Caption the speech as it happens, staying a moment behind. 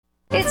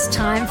It's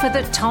time for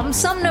the Tom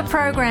Sumner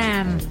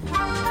Program.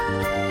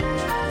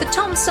 The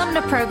Tom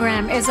Sumner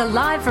Program is a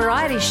live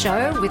variety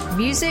show with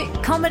music,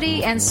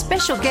 comedy, and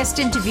special guest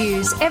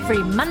interviews every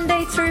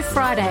Monday through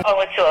Friday.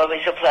 Oh, it's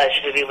always a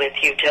pleasure to be with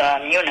you,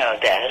 Tom. You know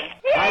that.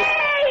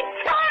 Yay,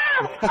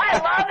 Tom! I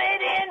love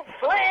it in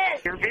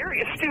Flint! You're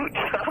very astute,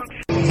 Tom.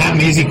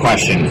 Tom, easy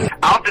question.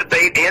 I'll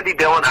debate Andy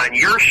Dillon on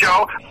your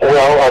show.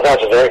 Well,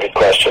 that's a very good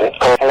question.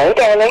 Hello,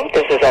 darling.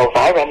 This is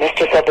Elvira,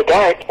 Mistress of the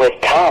Dark, with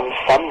Tom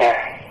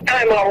Sumner.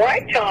 I'm all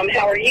right, Tom.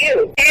 How are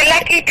you? You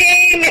lucky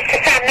day,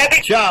 Mr. Sumner.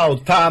 Ciao,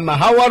 Tom.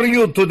 How are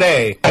you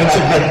today? That's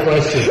a good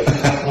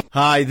question.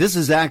 Hi, this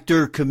is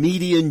actor,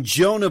 comedian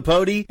Joe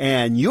Napodi,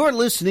 and you're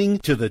listening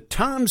to the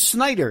Tom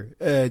Smothers.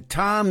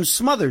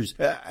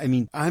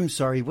 I'm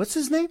sorry, what's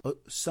his name?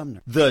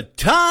 Sumner. The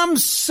Tom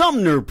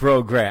Sumner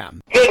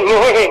Program. Good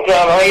morning,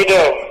 Tom. How you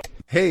doing?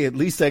 Hey, at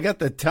least I got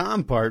the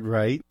Tom part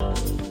right.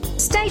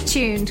 Stay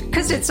tuned,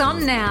 because it's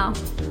on now.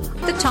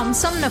 The Tom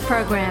Sumner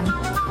Program.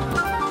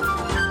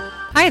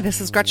 Hi,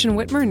 this is Gretchen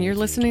Whitmer, and you're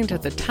listening to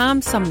the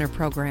Tom Sumner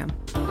Program.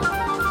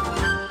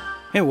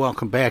 Hey,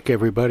 welcome back,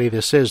 everybody.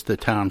 This is the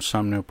Tom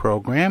Sumner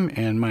Program,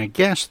 and my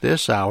guest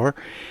this hour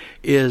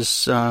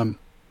is, let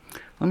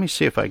me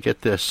see if I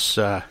get this,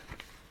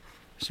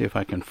 see if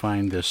I can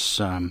find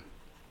this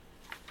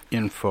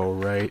info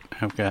right.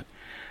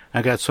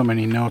 I got so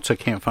many notes I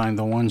can't find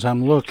the ones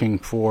I'm looking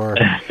for.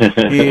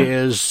 He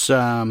is,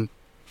 well,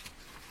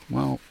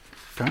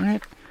 darn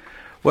it.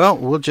 Well,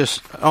 we'll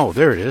just,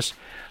 there it is.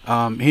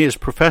 He is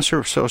professor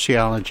of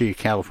sociology at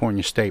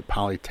California State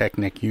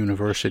Polytechnic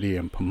University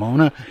in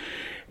Pomona,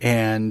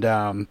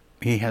 and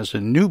he has a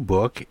new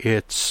book.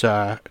 It's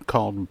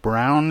called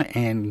Brown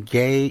and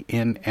Gay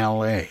in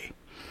L.A.,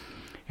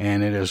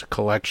 and it is a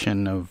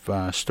collection of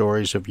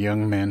stories of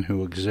young men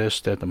who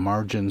exist at the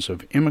margins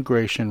of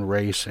immigration,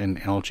 race, and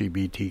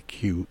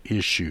LGBTQ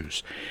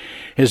issues.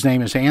 His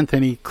name is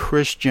Anthony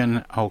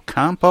Christian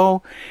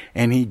Ocampo,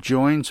 and he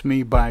joins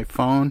me by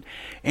phone.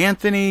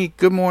 Anthony,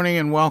 good morning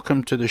and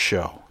welcome to the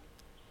show.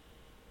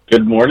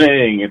 Good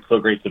morning. It's so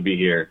great to be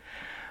here.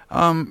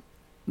 For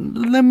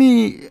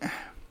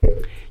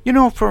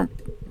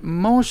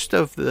most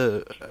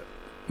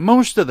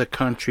of the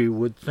country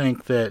would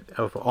think that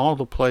of all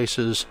the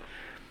places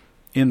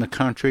in the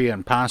country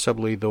and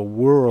possibly the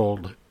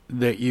world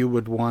that you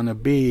would want to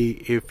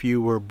be if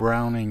you were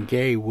brown and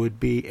gay would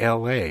be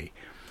L.A.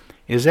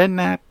 Is that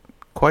not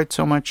quite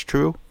so much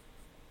true?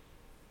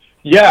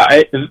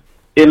 Yeah,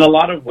 in a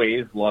lot of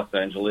ways, Los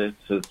Angeles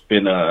has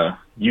been a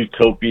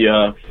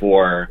utopia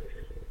for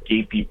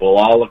gay people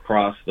all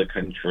across the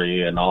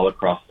country and all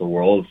across the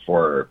world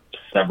for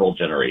several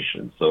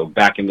generations. So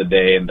back in the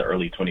day, in the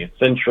early 20th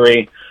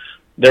century,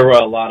 there were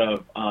a lot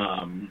of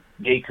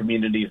gay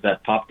communities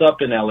that popped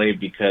up in LA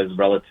because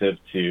relative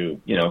to,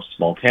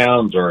 small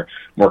towns or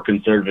more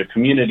conservative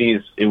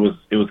communities, it was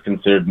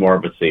considered more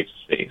of a safe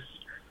space.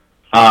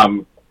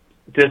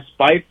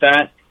 Despite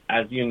that,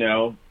 as you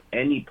know,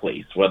 any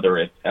place, whether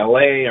it's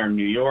LA or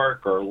New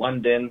York or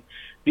London,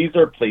 these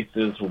are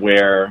places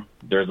where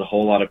there's a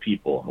whole lot of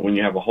people. When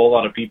you have a whole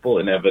lot of people,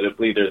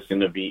 inevitably there's going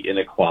to be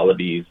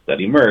inequalities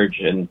that emerge.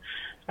 And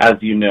as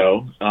you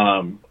know,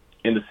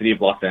 in the city of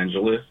Los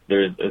Angeles,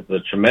 there's a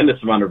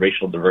tremendous amount of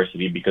racial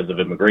diversity because of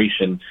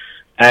immigration.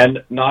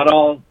 And not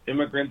all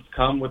immigrants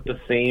come with the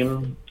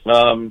same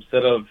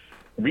set of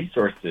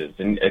resources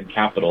and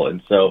capital.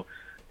 And so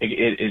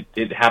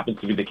it happens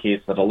to be the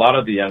case that a lot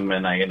of the young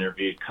men I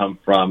interviewed come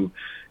from,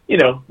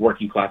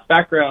 working class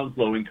backgrounds,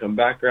 low income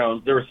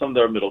backgrounds. There were some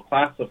that were middle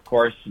class, of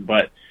course,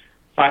 but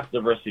class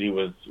diversity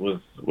was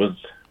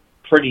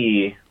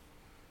pretty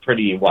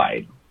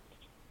wide.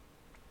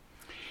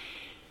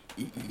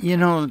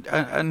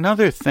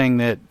 Another thing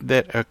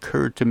that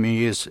occurred to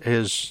me is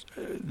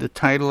the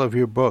title of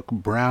your book,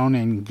 Brown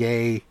and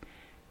Gay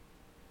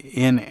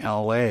in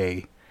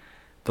L.A.,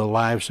 The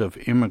Lives of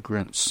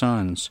Immigrant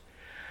Sons.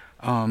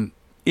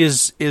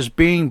 Is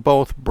being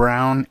both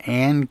brown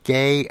and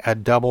gay a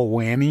double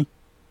whammy?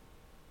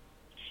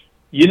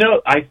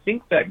 I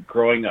think that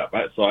growing up,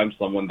 so I'm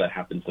someone that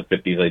happens to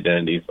fit these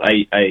identities.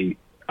 I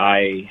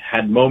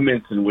had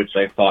moments in which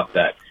I thought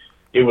that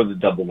it was a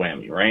double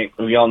whammy, right?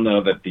 We all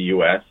know that the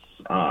U.S.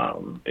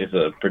 Is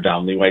a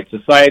predominantly white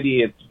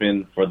society. It's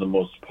been, for the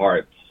most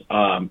part,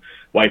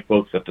 white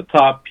folks at the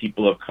top,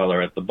 people of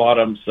color at the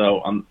bottom.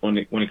 So when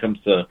it comes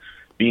to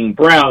being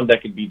brown,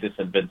 that could be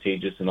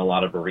disadvantageous in a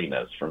lot of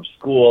arenas, from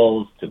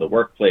schools to the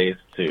workplace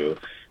to,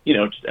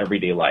 just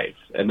everyday life.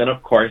 And then,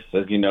 of course,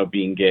 as you know,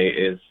 being gay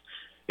is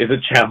a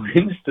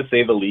challenge, to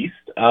say the least.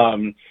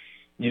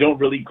 You don't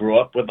really grow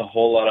up with a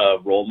whole lot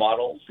of role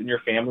models in your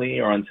family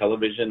or on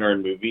television or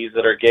in movies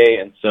that are gay.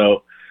 And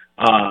so,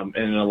 and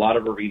in a lot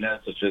of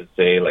arenas, such as,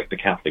 say, like the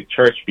Catholic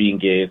Church, being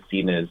gay is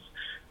seen as,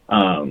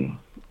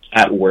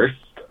 at worst,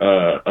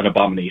 an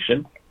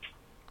abomination.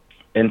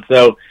 And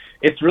so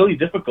it's really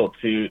difficult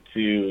to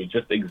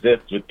just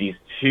exist with these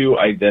two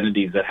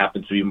identities that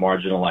happen to be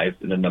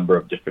marginalized in a number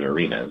of different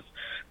arenas.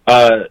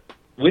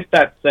 With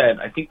that said,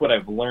 I think what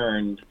I've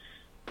learned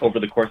over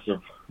the course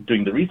of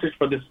doing the research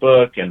for this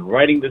book and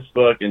writing this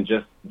book and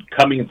just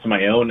coming into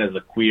my own as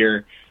a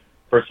queer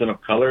person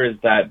of color is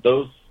that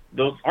those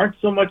aren't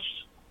so much,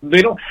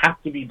 they don't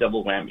have to be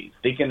double whammies.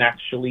 They can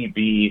actually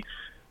be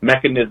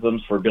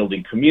mechanisms for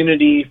building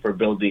community, for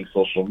building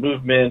social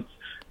movements,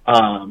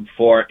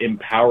 for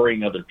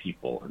empowering other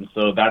people. And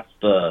so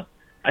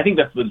I think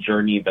that's the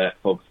journey that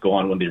folks go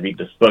on when they read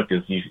this book,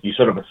 is you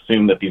sort of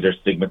assume that these are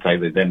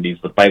stigmatized identities,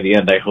 but by the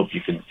end, I hope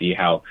you can see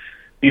how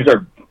these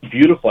are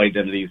beautiful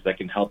identities that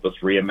can help us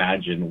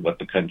reimagine what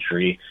the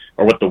country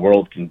or what the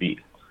world can be.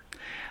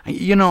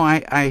 You know,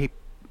 I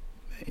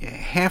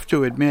have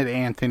to admit,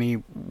 Anthony,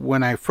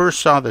 when I first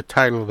saw the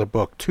title of the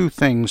book, two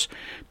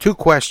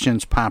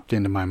questions popped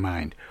into my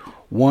mind.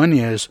 One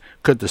is,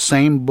 could the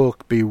same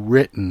book be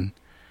written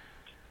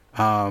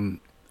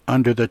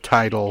under the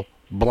title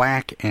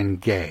Black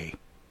and Gay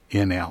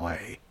in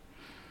L.A.?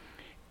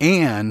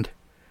 And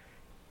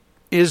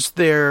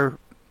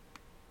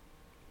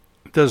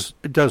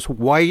does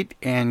white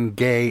and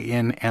gay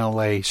in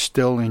L.A.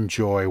 still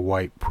enjoy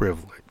white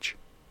privilege?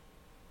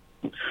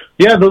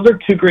 Yeah, those are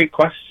two great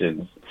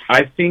questions.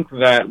 I think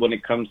that when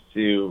it comes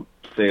to,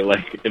 say,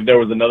 like, if there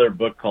was another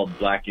book called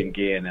Black and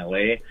Gay in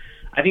L.A.,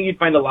 I think you'd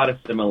find a lot of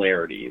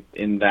similarities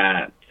in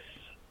that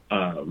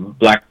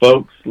Black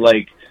folks,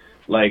 like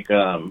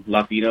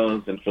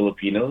Latinos and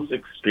Filipinos,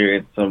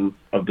 experience some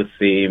of the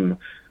same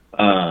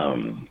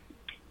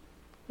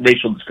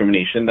racial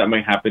discrimination that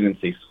might happen in,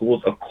 say,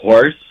 schools. Of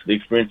course, the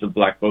experience of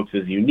Black folks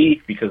is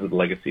unique because of the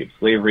legacy of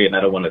slavery, and I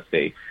don't want to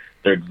say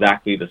they're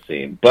exactly the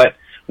same. But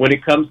when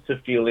it comes to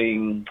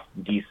feeling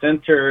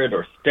decentered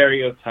or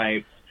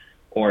stereotyped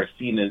or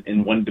seen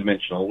in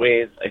one-dimensional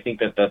ways, I think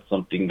that that's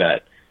something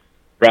that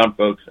brown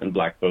folks and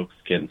Black folks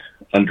can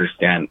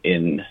understand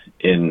in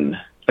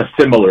a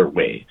similar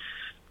way.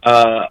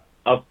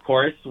 Of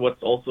course,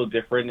 what's also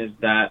different is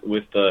that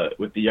with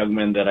the young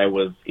men that I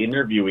was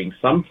interviewing,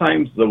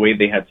 sometimes the way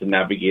they had to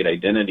navigate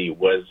identity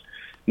was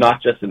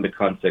not just in the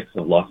context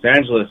of Los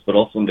Angeles, but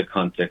also in the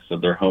context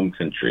of their home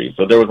country.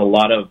 So there was a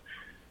lot of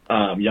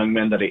young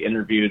men that I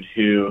interviewed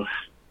who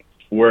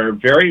were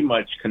very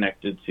much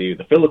connected to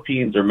the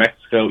Philippines or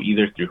Mexico,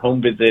 either through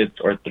home visits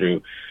or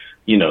through,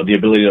 the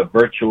ability to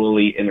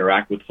virtually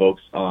interact with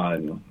folks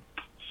on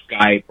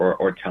Skype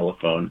or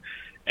telephone.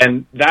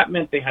 And that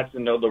meant they had to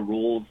know the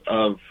rules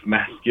of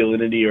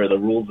masculinity or the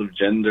rules of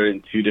gender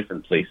in two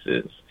different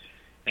places.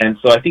 And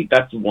so I think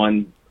that's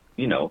one,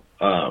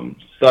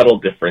 subtle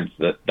difference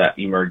that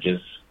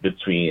emerges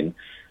between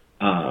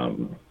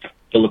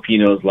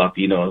Filipinos,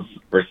 Latinos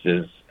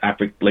versus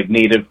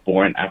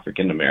native-born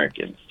African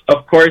Americans.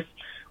 Of course,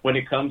 when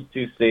it comes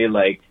to, say,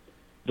 like,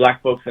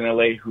 Black folks in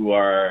LA who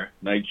are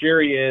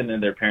Nigerian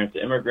and their parents are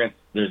immigrants,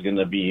 there's going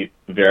to be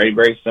very,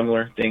 very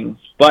similar things.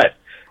 But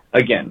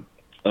again,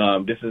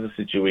 this is a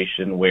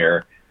situation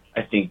where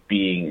I think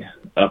being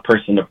a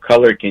person of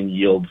color can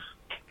yield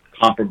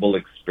comparable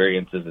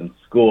experiences in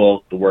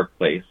school, the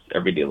workplace,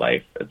 everyday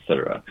life,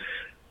 etc.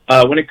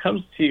 When it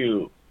comes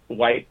to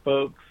white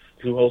folks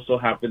who also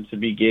happen to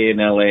be gay in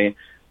LA,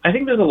 I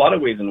think there's a lot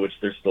of ways in which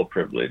they're still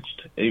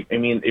privileged. I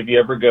mean, if you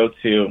ever go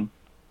to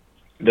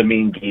the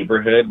main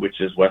neighborhood, which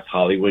is West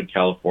Hollywood,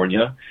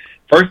 California,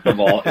 first of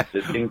all, it's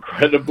this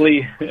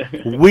incredibly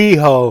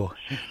WeHo.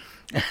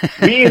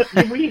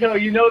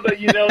 WeHo, you know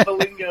the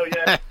lingo,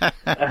 yeah.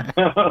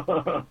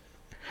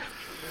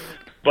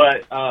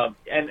 But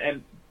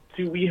and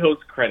to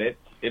WeHo's credit,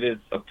 it is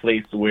a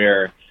place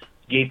where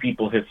gay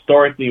people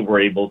historically were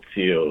able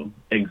to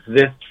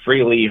exist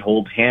freely,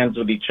 hold hands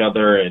with each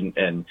other,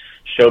 and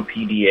show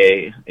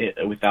PDA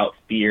without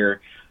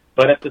fear.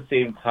 But at the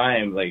same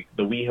time, like,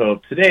 the WeHo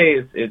of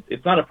today,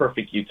 it's not a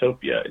perfect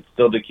utopia. It's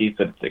still the case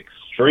that it's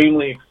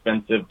extremely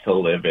expensive to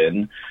live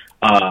in.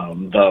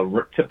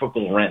 The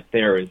typical rent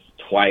there is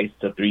 2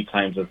 to 3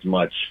 times as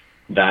much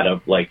that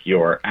of, like,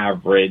 your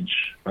average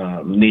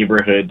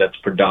neighborhood that's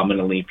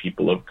predominantly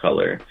people of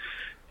color.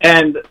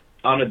 And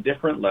on a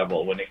different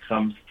level, when it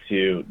comes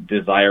to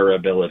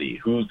desirability,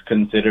 who's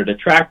considered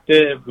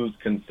attractive, who's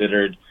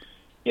considered,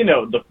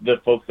 the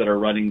folks that are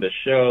running the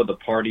show, the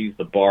parties,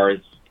 the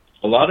bars,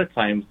 a lot of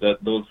times that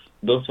those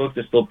folks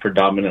are still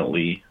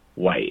predominantly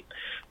white.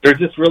 There's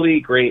this really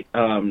great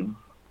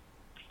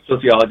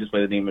sociologist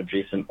by the name of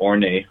Jason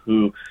Ornay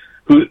who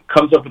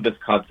comes up with this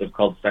concept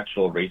called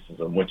sexual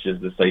racism, which is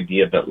this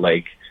idea that,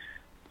 like,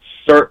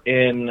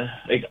 certain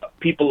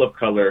people of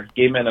color,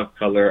 gay men of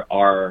color,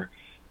 are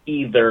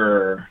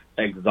either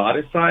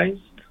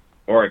exoticized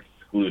or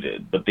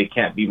excluded, but they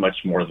can't be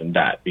much more than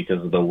that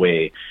because of the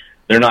way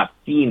they're not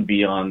seen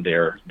beyond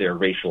their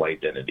racial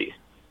identity.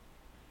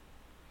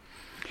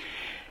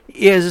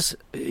 Is,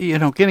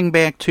 getting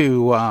back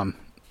to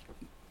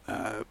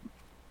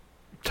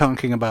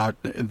talking about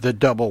the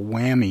double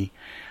whammy,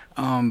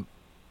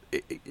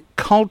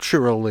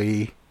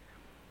 culturally,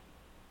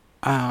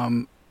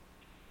 are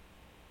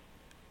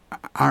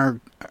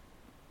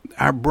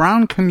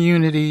brown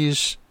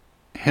communities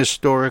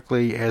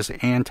historically as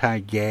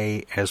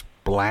anti-gay as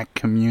Black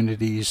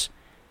communities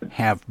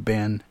have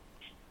been?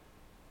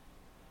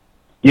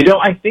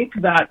 I think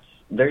that's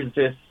there's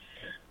this.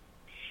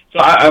 So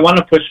I want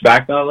to push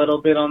back a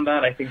little bit on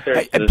that. I think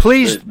there's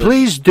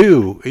please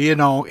do. You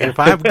know, if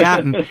I've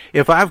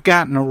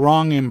gotten a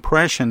wrong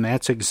impression,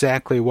 that's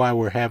exactly why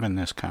we're having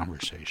this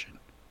conversation.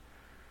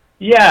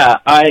 Yeah,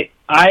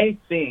 I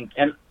think,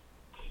 and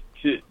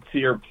to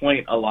your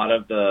point, a lot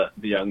of the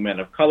young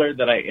men of color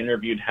that I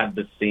interviewed had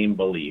the same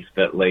belief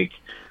that, like,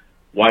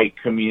 white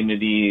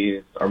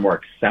communities are more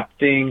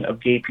accepting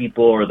of gay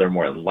people, or they're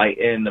more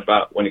enlightened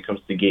about when it comes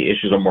to gay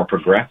issues, or more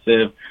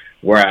progressive,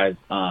 whereas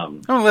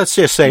let's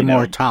just say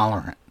more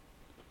tolerant.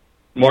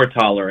 More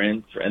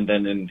tolerant, and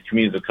then in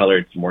communities of color,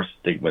 it's more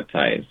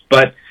stigmatized.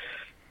 But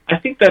I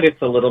think that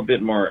it's a little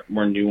bit more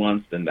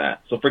nuanced than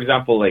that. So, for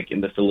example, like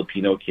in the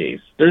Filipino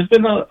case, there's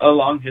been a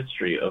long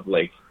history of,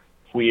 like,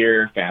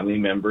 queer family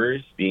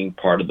members being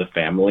part of the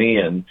family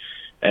and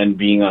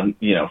being on,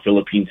 you know,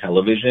 Philippine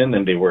television,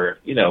 and they were,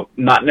 you know,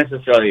 not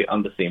necessarily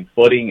on the same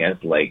footing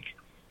as, like,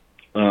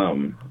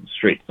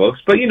 straight folks,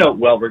 but, you know,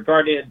 well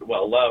regarded,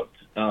 well loved,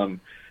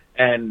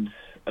 and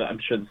I'm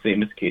sure the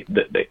same is case.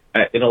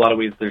 In a lot of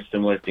ways, there's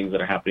similar things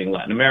that are happening in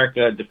Latin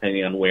America,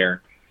 depending on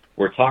where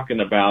we're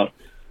talking about.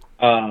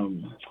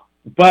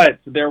 But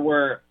there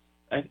were,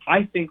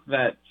 I think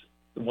that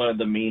one of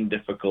the main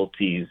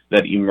difficulties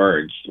that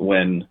emerged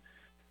when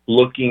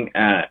looking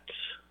at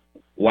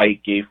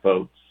white gay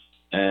folks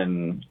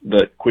and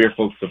the queer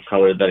folks of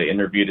color that I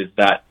interviewed is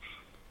that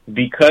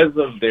because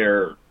of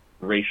their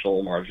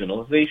racial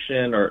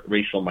marginalization or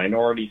racial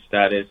minority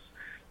status,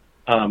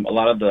 a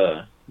lot of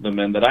the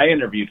men that I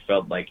interviewed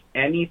felt like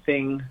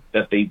anything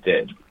that they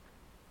did,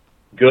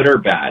 good or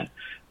bad,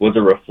 was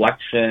a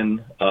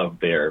reflection of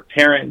their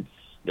parents,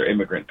 their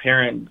immigrant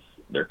parents,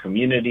 their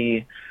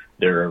community,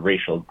 their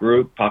racial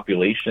group,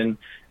 population.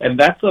 And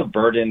that's a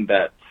burden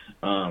that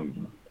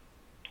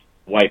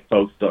white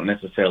folks don't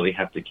necessarily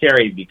have to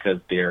carry because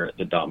they're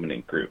the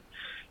dominant group.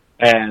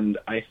 And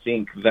I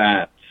think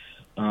that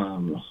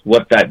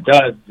what that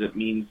does, it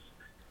means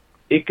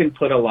it can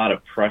put a lot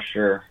of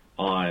pressure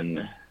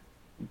on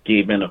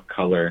gay men of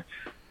color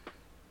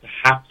to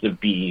have to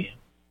be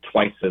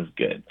twice as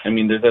good. I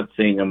mean, there's that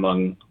saying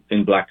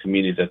in black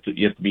communities that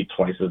you have to be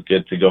twice as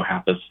good to go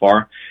half as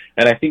far.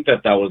 And I think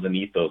that was an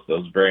ethos that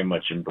was very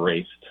much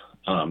embraced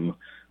among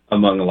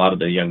a lot of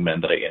the young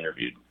men that I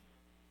interviewed.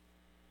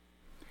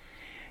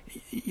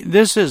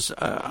 This is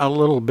a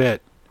little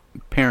bit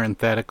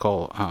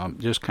parenthetical,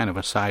 just kind of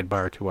a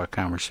sidebar to our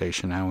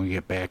conversation. I will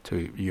get back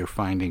to your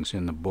findings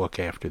in the book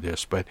after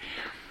this. But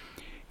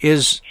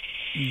is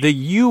the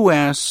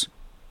U.S.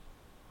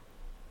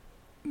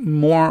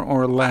 more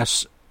or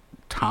less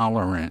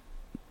tolerant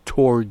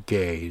toward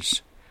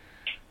gays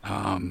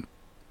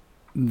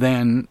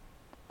than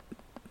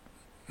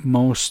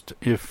most,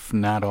 if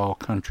not all,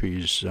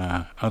 countries,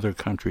 other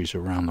countries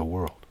around the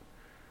world?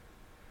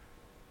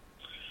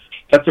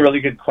 That's a really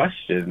good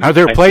question. Are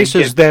there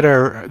places that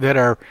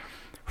are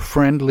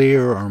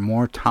friendlier or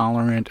more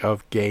tolerant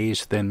of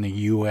gays than the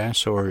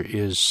U.S., or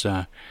is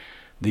the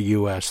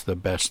U.S. the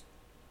best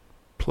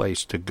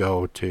place to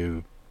go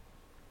to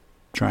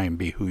try and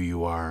be who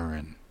you are?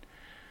 And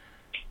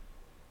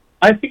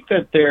I think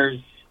that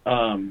there's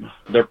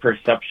the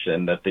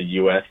perception that the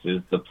U.S.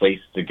 is the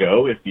place to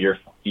go if you're,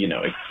 you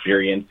know,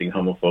 experiencing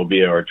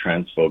homophobia or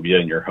transphobia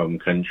in your home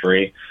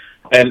country.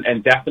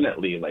 And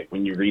definitely, like,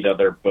 when you read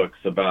other books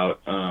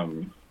about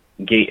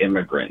gay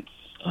immigrants,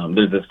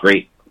 there's this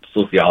great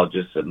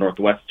sociologist at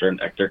Northwestern,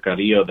 Hector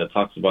Carrillo, that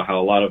talks about how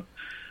a lot of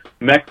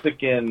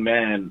Mexican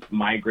men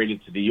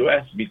migrated to the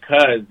U.S.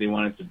 because they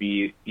wanted to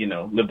be, you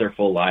know, live their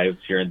full lives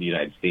here in the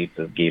United States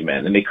as gay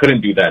men, and they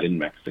couldn't do that in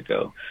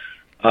Mexico.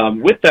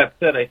 With that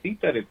said, I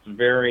think that it's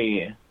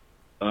very,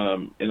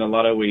 in a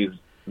lot of ways,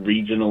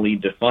 regionally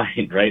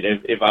defined, right?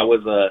 If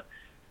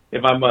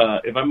I'm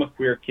a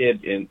queer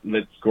kid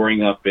that's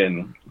growing up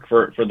in,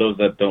 for those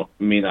that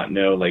may not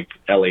know, like,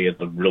 LA is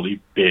a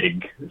really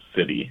big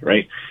city,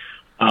 right?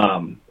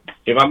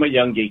 If I'm a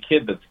young gay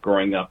kid that's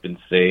growing up in,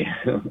 say,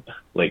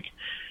 like,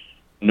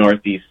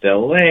 Northeast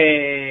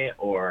LA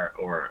or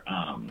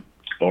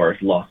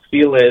Los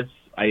Feliz,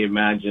 I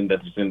imagine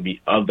that there's going to be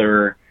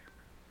other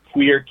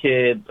queer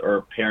kids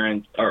or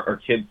parents or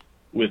kids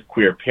with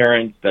queer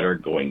parents that are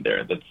going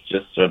there. That's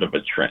just sort of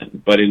a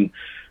trend. But in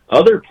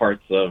other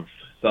parts of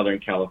Southern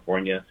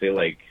California, say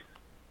like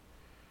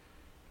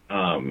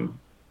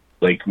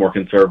more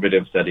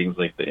conservative settings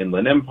like the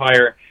Inland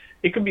Empire,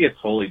 it could be a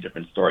totally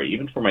different story.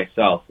 Even for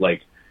myself,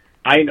 like,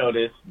 I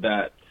noticed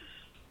that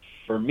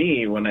for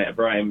me,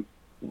 whenever I'm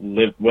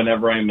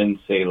in,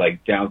 say,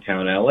 like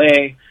downtown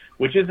LA,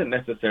 which isn't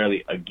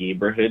necessarily a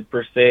gayborhood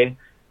per se,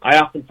 I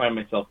often find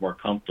myself more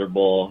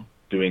comfortable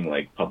doing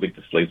like public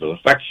displays of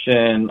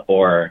affection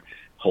or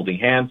holding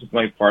hands with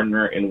my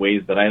partner in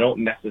ways that I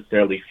don't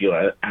necessarily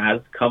feel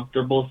as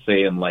comfortable,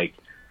 say, in like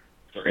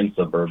certain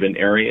suburban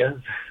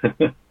areas.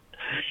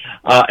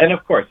 And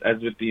of course,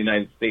 as with the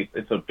United States,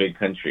 it's a big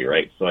country,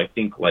 right? So I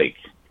think, like,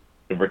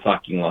 if we're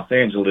talking Los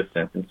Angeles,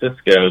 San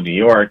Francisco, New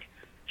York,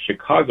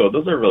 Chicago,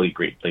 those are really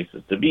great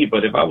places to be.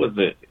 But if I was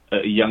a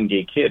young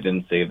gay kid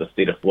in, say, the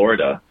state of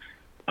Florida,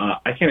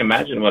 I can't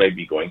imagine what I'd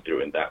be going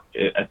through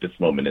at this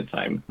moment in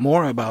time.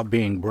 More about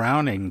being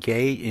brown and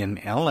gay in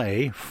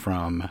L.A.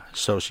 from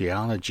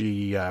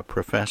sociology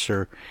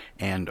professor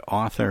and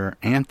author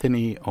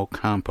Anthony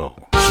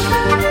Ocampo.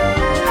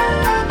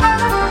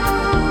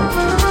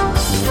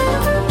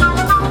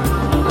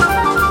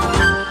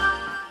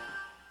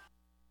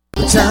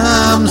 The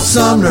Tom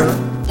Sumner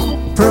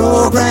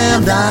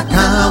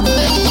Program.com.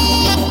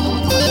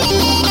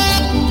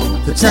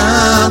 The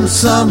Tom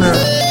Sumner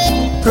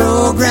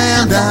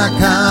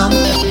Program.com.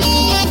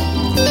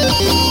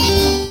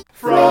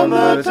 From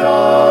the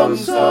Tom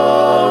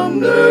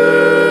Sumner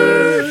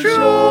Show.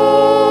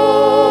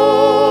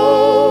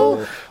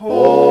 Oh,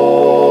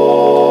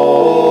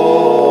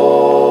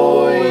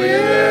 yeah.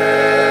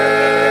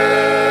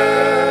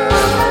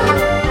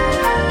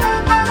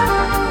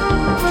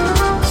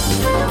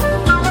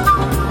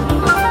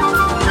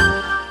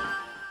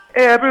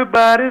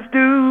 Everybody's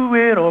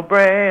doing a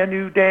brand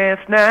new dance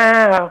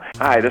now.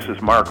 Hi, this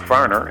is Mark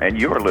Farner, and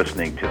you're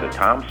listening to the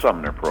Tom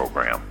Sumner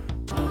Program.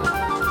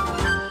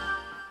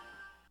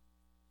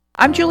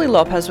 I'm Julie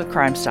Lopez with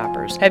Crime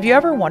Stoppers. Have you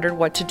ever wondered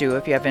what to do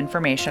if you have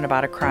information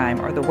about a crime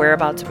or the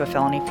whereabouts of a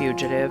felony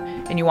fugitive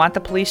and you want the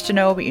police to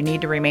know but you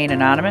need to remain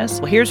anonymous?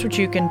 Well, here's what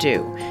you can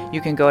do. You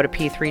can go to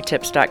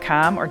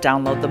p3tips.com or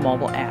download the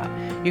mobile app.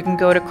 You can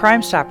go to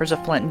Crime Stoppers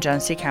of Flint and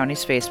Genesee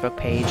County's Facebook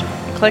page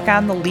and click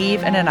on the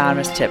Leave an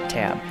Anonymous Tip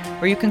tab,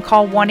 or you can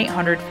call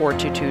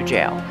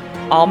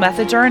 1-800-422-JAIL. All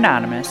methods are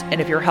anonymous,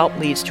 and if your help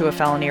leads to a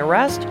felony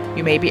arrest,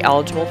 you may be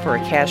eligible for a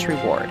cash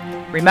reward.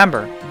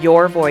 Remember,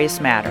 your voice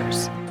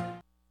matters.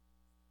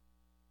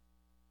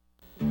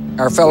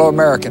 Our fellow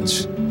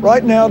Americans.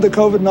 Right now, the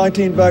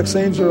COVID-19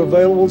 vaccines are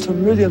available to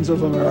millions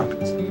of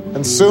Americans.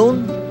 And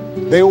soon,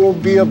 they will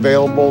be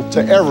available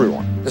to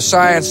everyone. The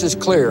science is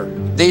clear.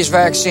 These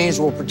vaccines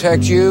will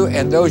protect you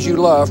and those you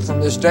love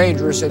from this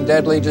dangerous and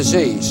deadly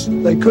disease.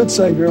 They could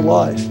save your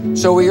life.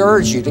 So we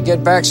urge you to get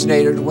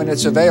vaccinated when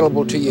it's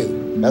available to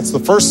you. That's the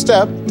first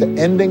step to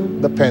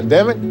ending the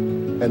pandemic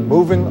and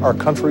moving our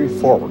country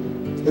forward.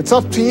 It's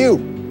up to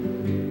you.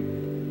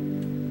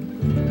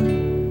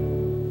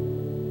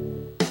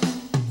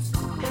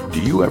 Do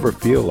you ever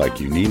feel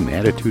like you need an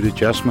attitude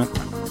adjustment?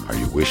 Are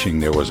you wishing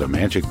there was a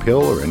magic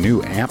pill or a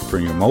new app for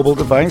your mobile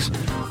device?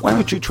 Why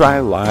don't you try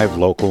live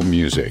local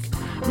music?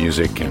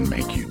 Music can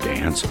make you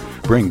dance,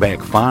 bring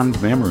back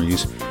fond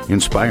memories,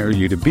 inspire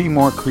you to be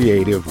more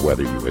creative,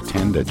 whether you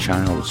attend a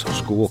child's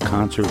school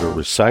concert or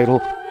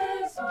recital,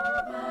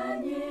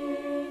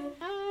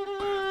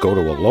 go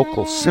to a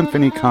local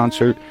symphony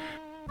concert,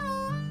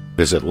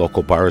 visit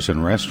local bars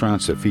and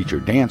restaurants that feature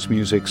dance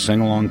music,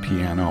 sing-along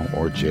piano,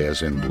 or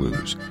jazz and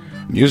blues.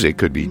 Music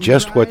could be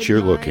just what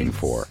you're looking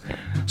for.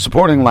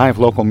 Supporting live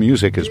local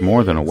music is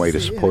more than a way to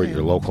support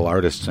your local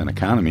artists and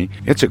economy.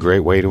 It's a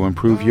great way to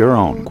improve your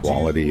own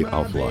quality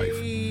of life.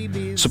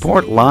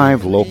 Support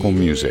live local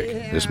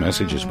music. This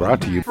message is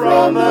brought to you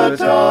from the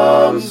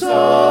Tom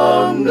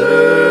Sumner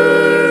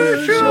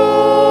Show.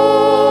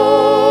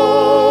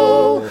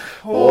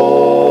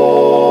 Oh,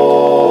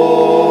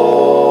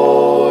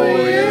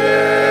 yeah.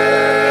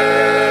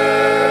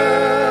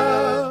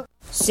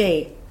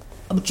 Say,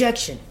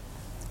 objection.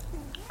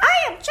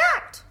 I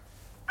object.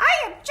 I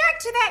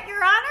object to that,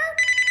 Your Honor.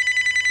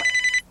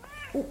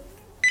 Oh,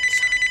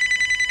 sorry.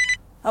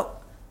 Oh,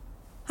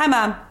 hi,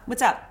 Mom.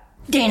 What's up?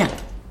 Dana,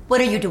 what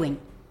are you doing?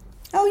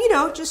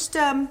 Oh, just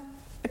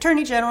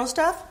Attorney General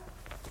stuff.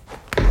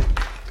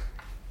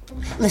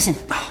 Listen,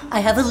 I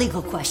have a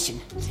legal question.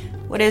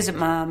 What is it,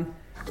 Mom?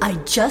 I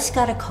just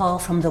got a call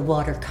from the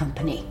water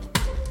company.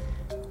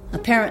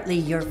 Apparently,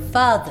 your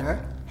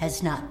father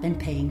has not been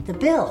paying the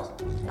bill.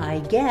 I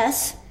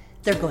guess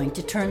they're going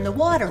to turn the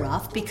water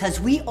off because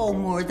we owe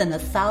more than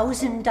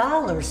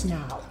 $1,000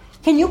 now.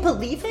 Can you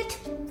believe it?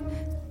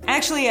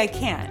 Actually, I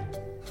can't.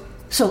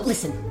 So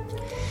listen,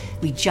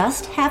 we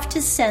just have to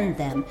send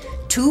them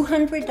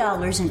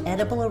 $200 in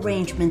Edible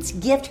Arrangements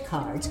gift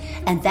cards,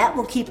 and that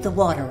will keep the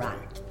water on.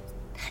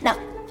 Now,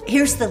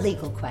 here's the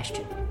legal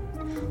question.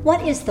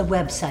 What is the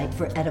website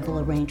for Edible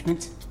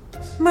Arrangements?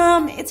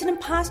 Mom, it's an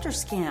imposter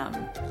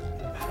scam.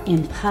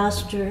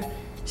 Imposter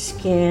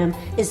scam.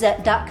 Is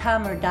that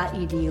 .com or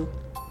 .edu?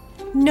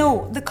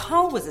 No, the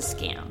call was a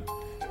scam.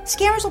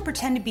 Scammers will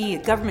pretend to be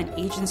a government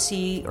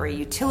agency or a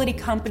utility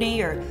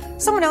company or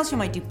someone else you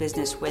might do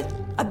business with.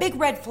 A big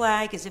red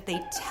flag is if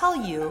they tell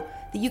you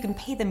that you can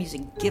pay them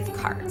using gift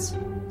cards.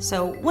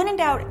 So when in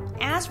doubt,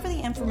 ask for the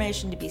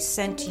information to be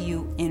sent to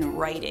you in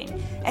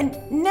writing. And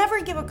never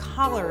give a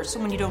caller or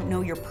someone you don't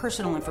know your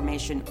personal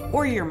information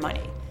or your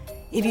money.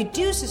 If you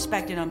do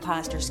suspect an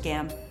imposter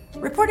scam,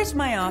 report it to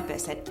my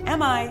office at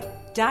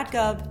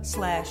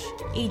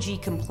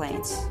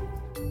mi.gov/agcomplaints.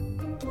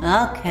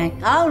 Okay,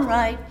 all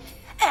right.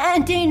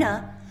 And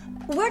Dana,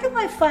 where do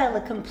I file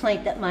a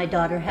complaint that my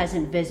daughter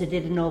hasn't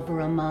visited in over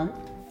a month?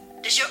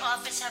 Does your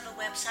office have a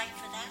website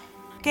for that?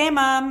 Okay,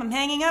 Mom, I'm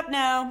hanging up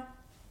now.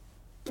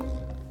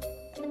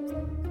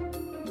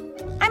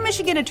 I'm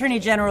Michigan Attorney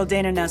General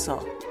Dana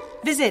Nessel.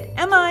 Visit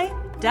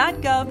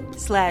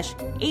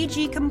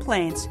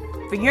mi.gov/agcomplaints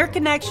for your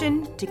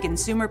connection to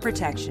consumer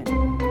protection.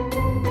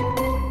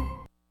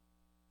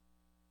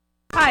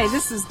 Hi,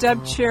 this is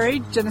Deb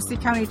Cherry, Genesee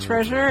County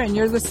Treasurer, and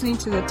you're listening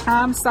to the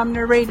Tom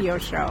Sumner Radio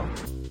Show.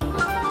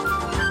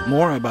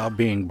 More about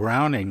being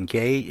brown and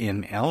gay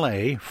in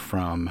L.A.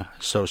 from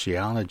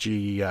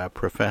sociology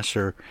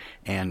professor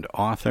and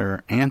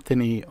author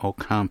Anthony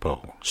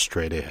Ocampo,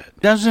 straight ahead.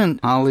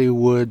 Doesn't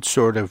Hollywood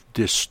sort of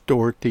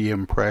distort the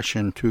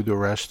impression to the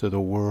rest of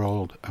the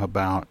world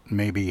about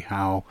maybe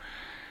how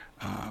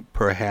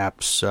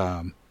perhaps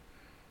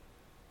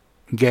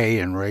gay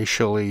and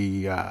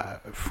racially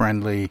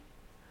friendly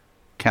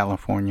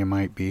California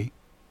might be?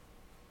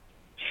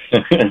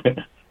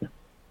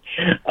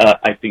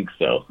 I think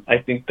so. I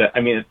think that,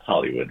 it's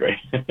Hollywood, right?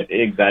 It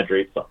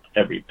exaggerates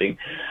everything.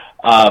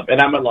 And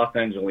I'm a Los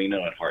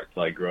Angelino at heart, so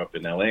I grew up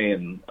in LA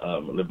and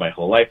lived my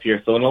whole life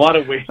here. So in a lot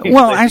of ways,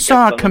 well, I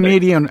saw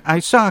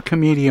a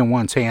comedian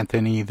once,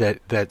 Anthony,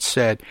 that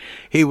said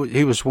he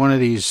was one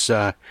of these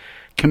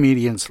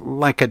comedians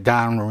like a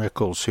Don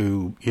Rickles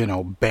who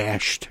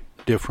bashed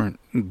different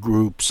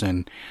groups,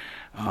 and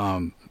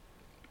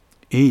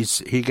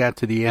he got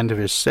to the end of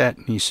his set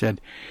and he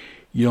said,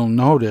 "You'll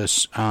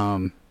notice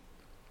I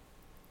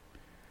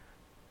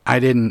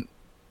didn't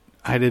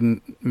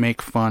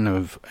make fun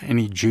of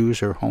any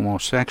Jews or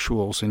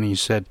homosexuals," and he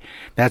said,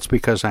 "That's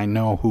because I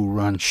know who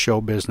runs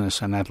show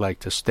business and I'd like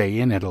to stay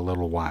in it a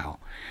little while."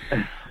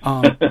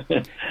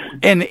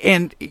 And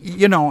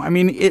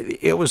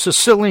it was a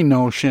silly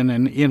notion,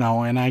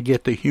 and I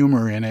get the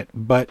humor in it,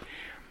 but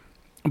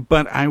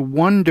I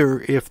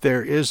wonder if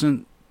there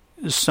isn't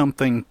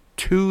something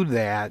to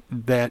that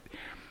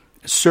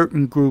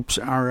certain groups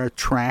are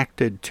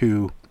attracted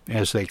to,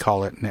 as they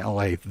call it in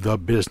LA, the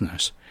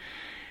business.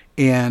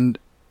 And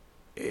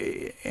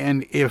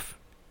if,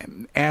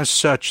 as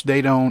such,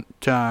 they don't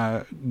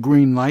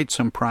green light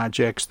some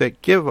projects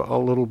that give a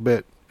little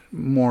bit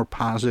more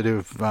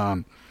positive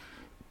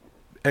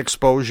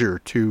exposure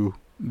to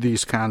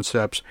these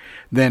concepts,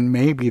 then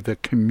maybe the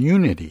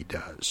community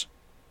does.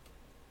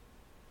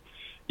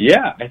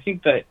 Yeah, I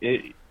think that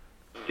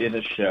in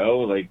a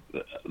show,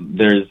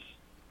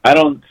 I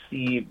don't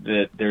see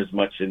that there's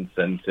much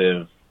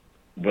incentive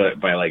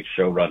by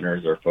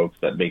showrunners or folks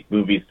that make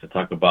movies to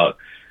talk about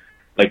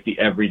the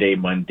everyday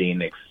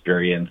mundane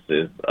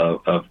experiences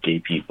of gay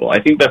people.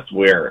 I think that's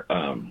where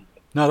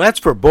no, that's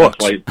for books.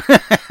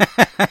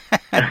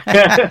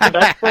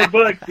 That's for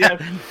books,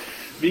 yes.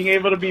 Being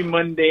able to be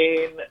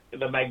mundane,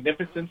 the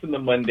magnificence in the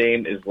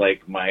mundane is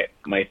my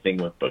thing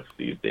with books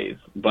these days.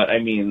 But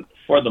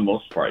for the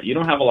most part, you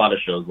don't have a lot of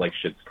shows like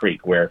Schitt's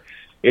Creek where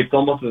it's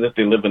almost as if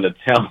they live in a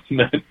town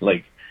that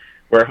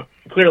where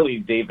clearly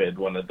David,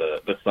 one of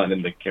the son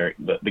in the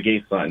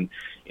gay son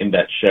in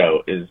that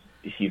show,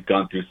 he's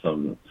gone through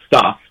some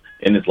stuff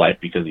in his life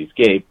because he's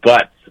gay.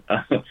 But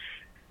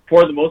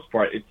for the most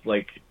part, it's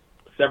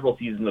several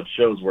seasons of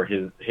shows where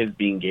his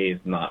being gay is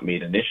not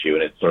made an issue,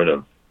 and it's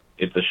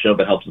a show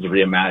that helps us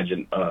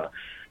reimagine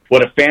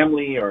what a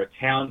family or a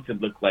town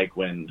could look like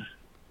when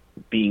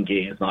being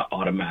gay is not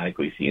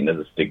automatically seen as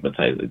a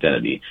stigmatized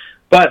identity.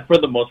 But for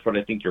the most part,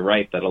 I think you're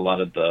right that a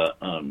lot of the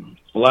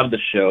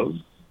shows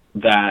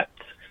that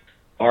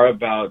are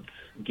about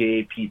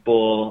gay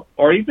people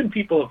or even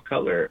people of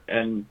color,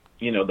 and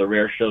the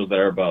rare shows that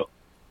are about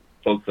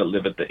folks that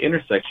live at the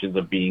intersections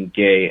of being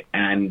gay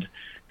and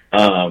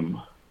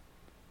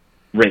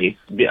race,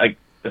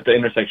 at the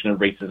intersection of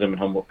racism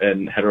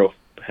and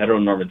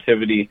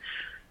heteronormativity,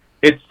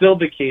 it's still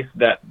the case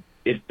that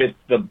it fits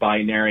the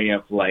binary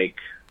of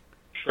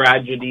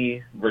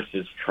tragedy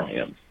versus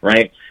triumph,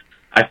 right?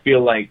 I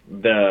feel like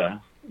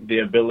the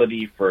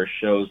ability for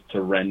shows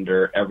to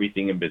render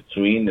everything in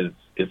between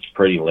is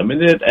pretty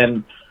limited,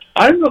 and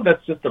I don't know if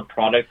that's just a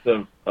product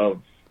of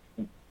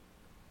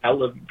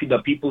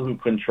the people who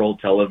control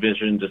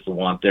television just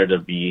want there to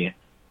be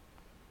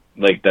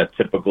that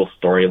typical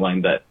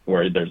storyline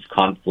where there's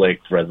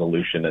conflict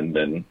resolution and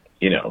then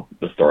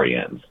the story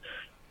ends.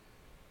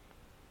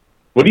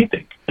 What do you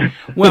think?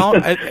 Well,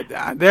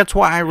 that's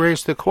why I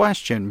raised the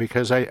question,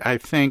 because I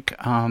think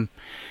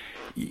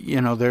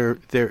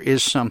there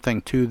is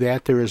something to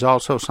that. There is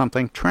also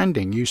something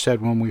trending. You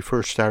said when we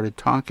first started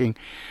talking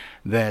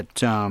that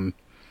that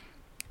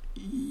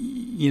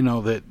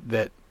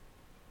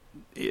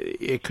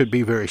it could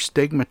be very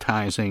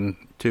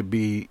stigmatizing to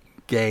be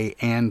gay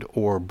and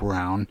or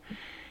brown.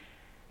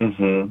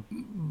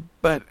 Mm-hmm.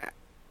 But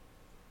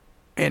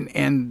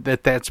and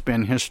that's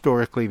been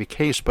historically the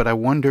case, but I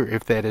wonder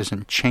if that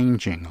isn't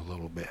changing a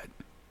little bit.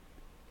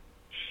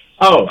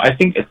 Oh, I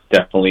think it's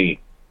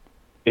definitely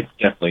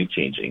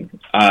changing.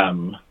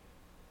 And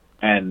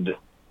I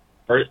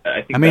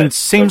think it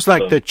seems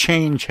like the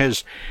change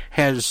has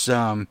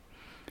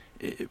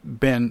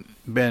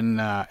been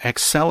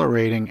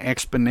accelerating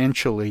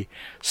exponentially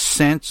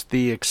since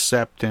the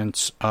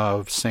acceptance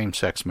of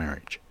same-sex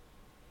marriage.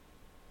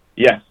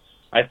 Yes,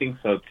 I think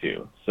so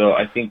too. So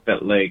I think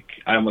that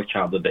I'm a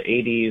child of the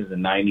 80s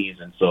and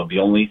 90s, and so the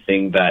only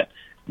thing that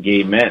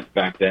gay meant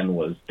back then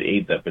was the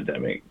AIDS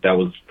epidemic. That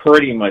was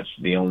pretty much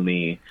the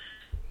only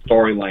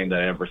storyline that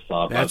I ever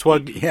saw. That's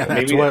what. Yeah,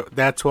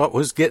 that's what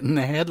was getting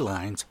the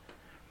headlines.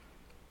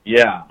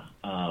 Yeah,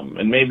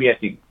 and maybe I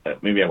think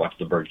maybe I watched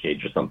The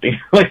Birdcage or something.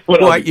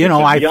 Well,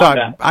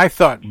 I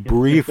thought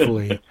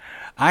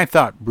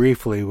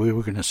briefly we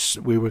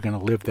were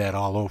gonna live that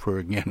all over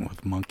again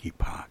with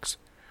monkeypox.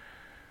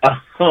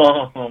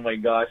 Oh my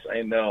gosh,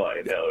 I know.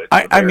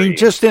 I mean,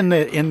 just in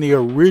the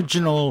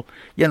original,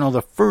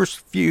 the first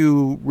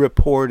few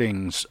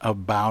reportings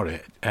about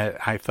it,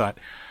 I thought,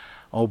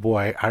 oh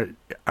boy,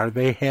 are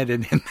they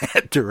headed in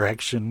that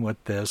direction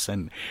with this?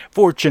 And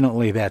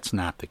fortunately, that's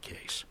not the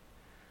case.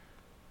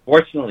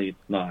 Fortunately,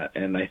 it's not,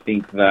 and I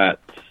think that,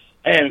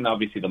 and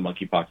obviously the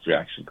monkeypox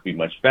reaction could be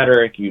much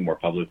better. It can be more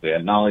publicly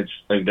acknowledged.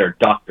 Like, there are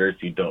doctors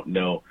who don't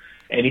know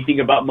anything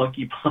about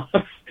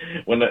monkeypox.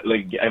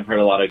 I've heard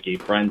a lot of gay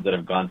friends that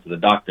have gone to the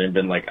doctor and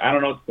been like, I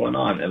don't know what's going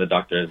on, and the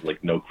doctor has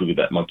no clue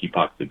that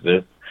monkeypox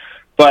exists.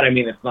 But I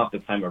mean, it's not the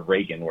time of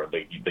Reagan where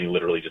they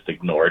literally just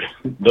ignored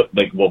what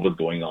was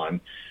going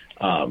on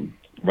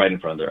right in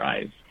front of their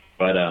eyes.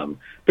 But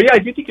yeah, I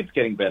do think it's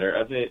getting better.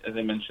 As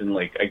I mentioned,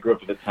 I grew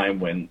up at a time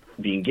when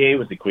being gay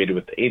was equated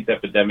with the AIDS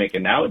epidemic,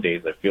 and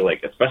nowadays I feel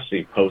like,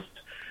 especially post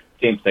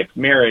same-sex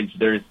marriage,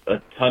 there's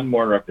a ton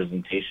more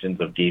representations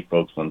of gay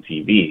folks on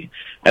TV.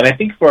 And I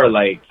think for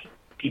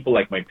people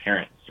like my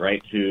parents,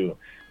 right, who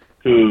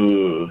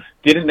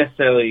didn't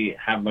necessarily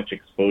have much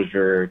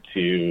exposure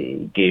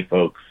to gay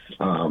folks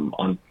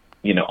on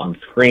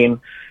screen,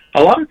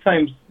 a lot of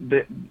times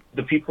the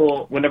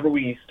people, whenever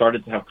we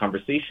started to have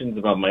conversations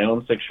about my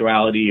own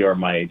sexuality or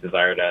my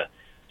desire to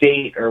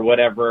date or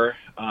whatever,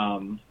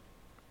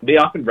 they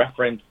often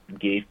reference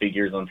gay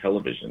figures on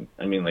television.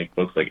 I mean,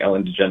 folks like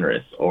Ellen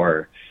DeGeneres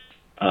or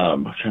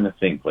I'm trying to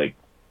think,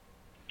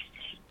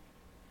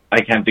 I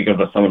can't think of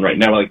someone right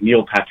now,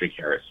 Neil Patrick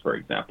Harris, for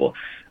example,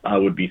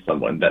 would be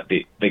someone that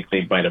they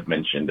might have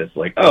mentioned as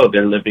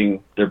they're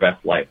living their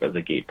best life as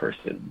a gay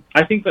person.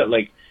 I think that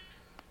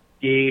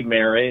gay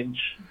marriage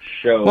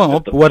shows.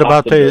 Well, what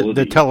about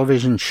the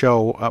television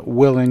show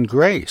Will and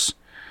Grace,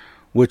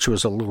 which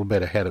was a little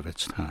bit ahead of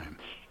its time?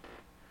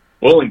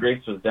 Will and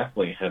Grace was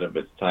definitely ahead of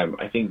its time.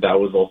 I think that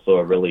was also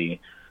a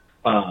really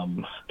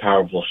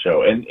powerful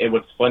show. And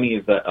what's funny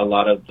is that a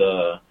lot of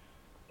the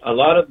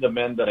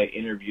men that I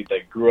interviewed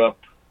that grew up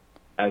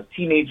as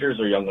teenagers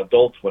or young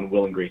adults when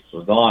Will and Grace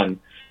was on,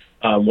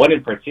 one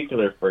in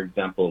particular, for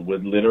example,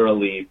 would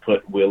literally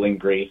put Will and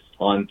Grace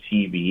on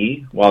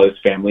TV while his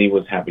family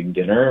was having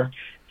dinner,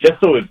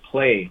 just so it would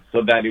play,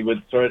 so that it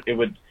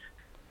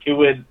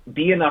would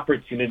be an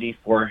opportunity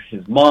for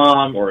his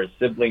mom or his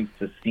siblings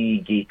to see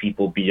gay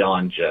people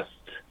beyond just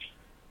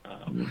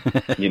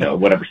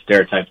whatever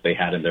stereotypes they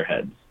had in their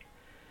heads.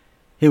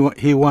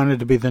 He wanted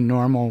to be the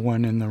normal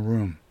one in the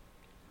room.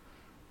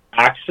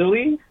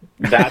 Actually,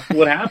 that's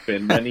what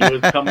happened. When he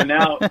was coming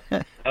out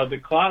of the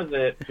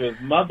closet to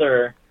his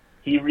mother,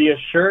 he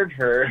reassured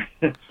her,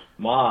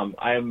 Mom,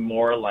 I'm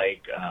more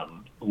like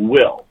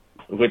Will,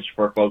 which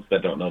for folks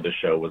that don't know the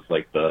show was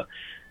the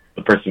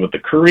person with the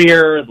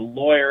career, the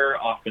lawyer,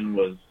 often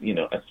was,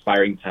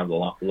 aspiring to have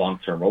a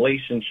long-term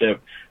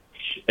relationship.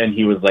 And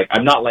he was like,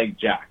 I'm not like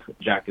Jack.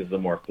 Jack is the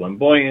more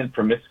flamboyant,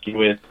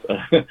 promiscuous,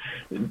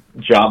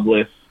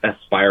 jobless,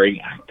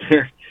 aspiring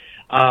actor.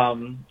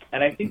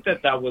 And I think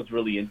that was one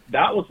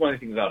of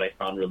the things that I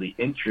found really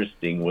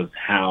interesting, was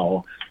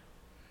how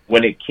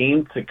when it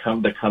came to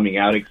the coming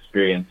out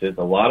experiences,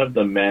 a lot of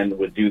the men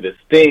would do this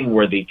thing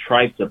where they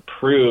tried to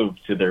prove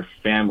to their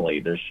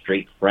family, their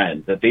straight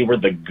friends, that they were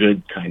the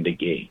good kind of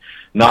gay,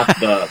 not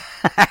the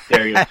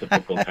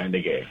stereotypical kind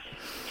of gay.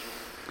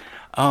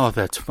 Oh,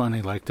 that's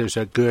funny. There's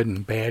a good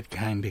and bad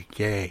kind of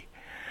gay.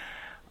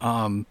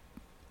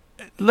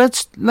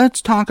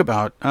 Let's talk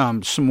about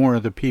some more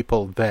of the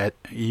people that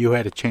you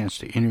had a chance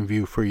to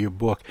interview for your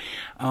book.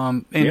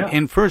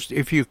 And first,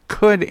 if you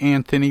could,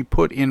 Anthony,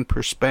 put in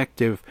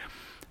perspective,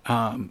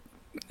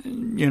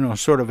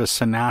 sort of a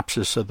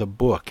synopsis of the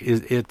book.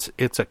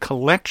 It's a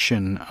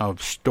collection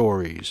of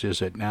stories,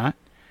 is it not?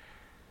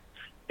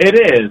 It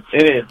is.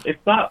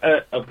 It's not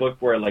a book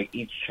where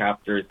each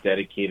chapter is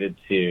dedicated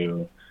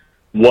to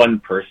one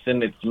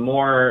person. It's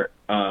more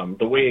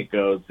the way it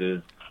goes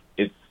is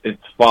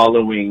it's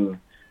following.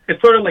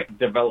 It's sort of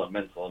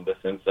developmental in the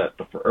sense that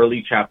the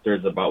early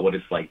chapters about what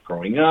it's like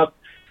growing up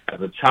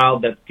as a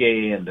child that's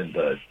gay, and then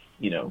the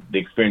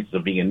experiences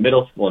of being in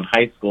middle school and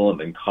high school and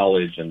then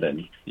college and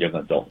then young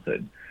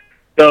adulthood.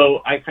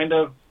 So I kind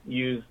of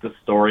use the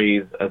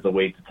stories as a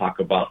way to talk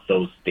about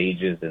those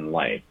stages in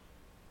life.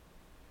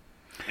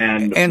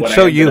 And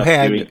so you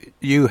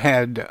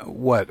had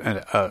what,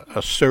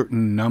 a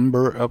certain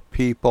number of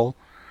people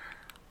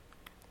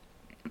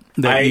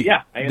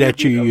that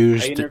you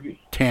used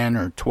 10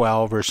 or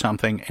 12 or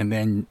something, and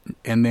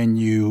then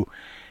you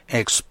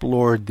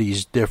explored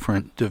these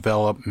different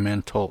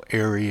developmental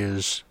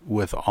areas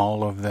with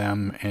all of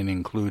them and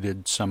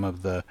included some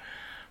of the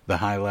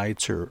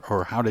highlights,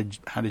 or how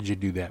did you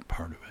do that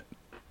part of it?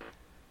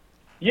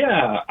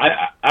 Yeah,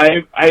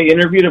 I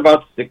interviewed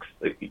about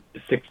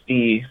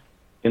 60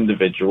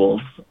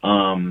 individuals.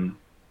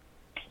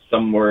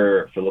 Some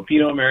were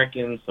Filipino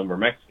American, some were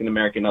Mexican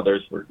American,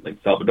 others were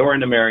like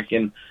Salvadoran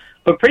American.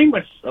 But pretty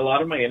much a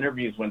lot of my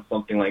interviews went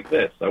something like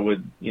this. I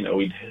would,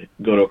 we'd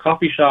go to a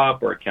coffee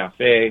shop or a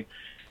cafe,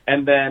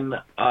 and then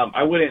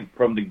I wouldn't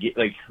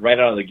right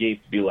out of the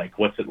gate be like,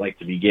 what's it like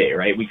to be gay,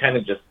 right? We kind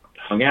of just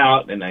hung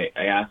out, and I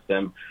asked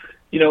them,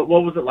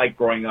 what was it like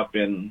growing up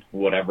in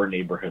whatever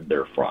neighborhood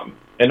they're from?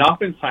 And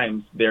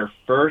oftentimes their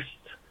first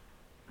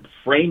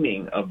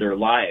framing of their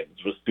lives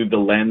was through the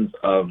lens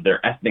of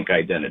their ethnic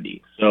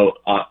identity. So,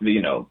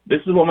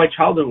 this is what my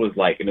childhood was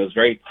like, and it was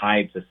very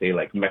tied to, say,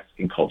 like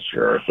Mexican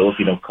culture or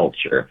Filipino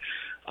culture,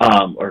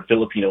 or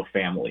Filipino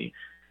family.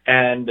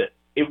 And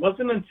it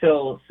wasn't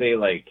until, say,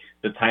 like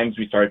the times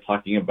we started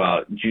talking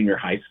about junior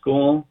high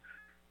school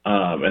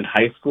and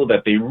high school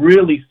that they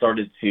really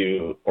started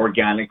to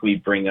organically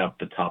bring up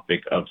the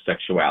topic of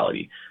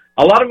sexuality.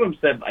 A lot of them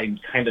said I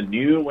kind of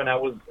knew when I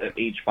was at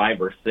age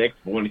 5 or 6,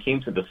 but when it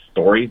came to the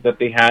stories that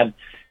they had,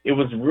 it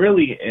was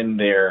really in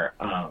their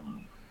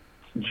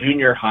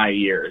junior high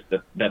years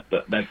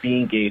that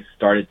being gay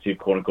started to,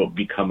 quote unquote,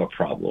 become a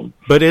problem.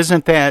 But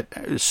isn't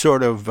that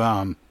sort of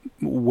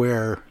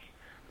where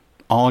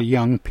all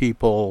young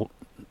people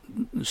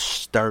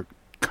start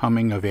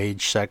coming of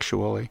age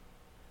sexually?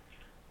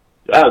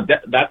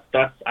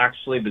 That's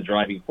actually the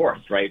driving force,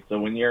 right? So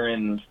when you're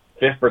in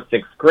 5th or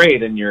 6th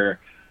grade and your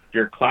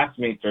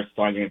classmates are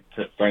starting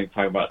to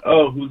talk about,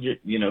 who do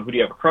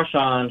you have a crush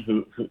on?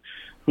 Who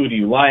do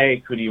you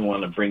like? Who do you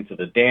want to bring to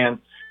the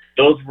dance?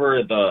 Those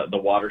were the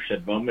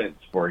watershed moments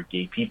for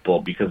gay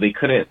people, because they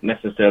couldn't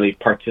necessarily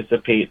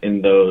participate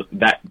in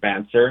that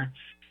banter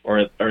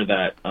or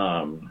that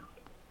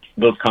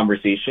those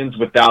conversations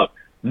without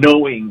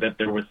knowing that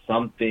there was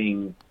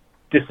something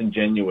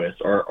disingenuous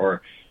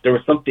or there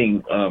was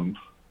something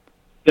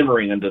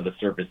simmering under the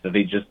surface that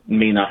they just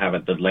may not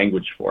have the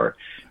language for.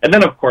 And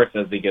then, of course,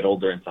 as they get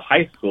older into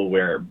high school,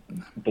 where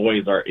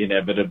boys are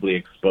inevitably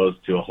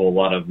exposed to a whole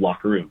lot of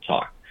locker room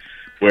talk,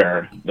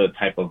 where the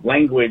type of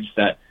language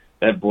that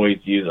boys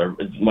use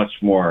is much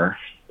more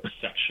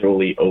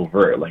sexually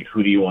overt. Like,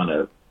 who do you want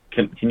to...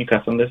 Can you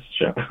cuss on this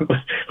show?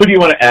 Who do you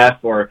want to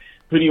ask, or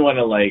who do you want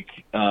to, like,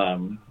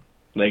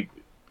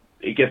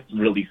 it gets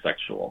really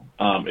sexual.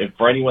 If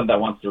for anyone that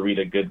wants to read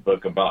a good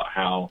book about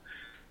how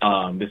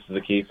this is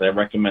the case, I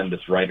recommend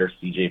this writer,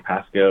 C.J.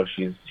 Pascoe.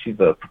 She's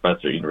a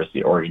professor at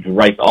University of Oregon who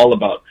writes all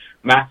about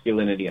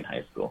masculinity in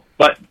high school.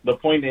 But the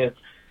point is,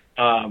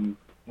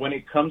 when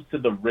it comes to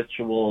the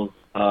rituals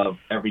of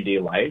everyday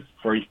life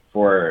for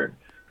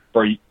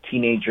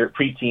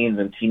preteens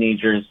and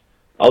teenagers,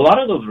 a lot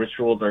of those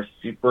rituals are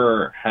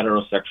super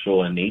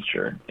heterosexual in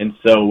nature. And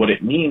so what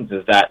it means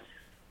is that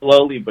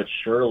slowly but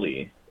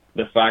surely,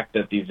 the fact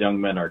that these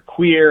young men are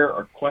queer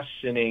or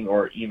questioning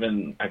or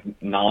even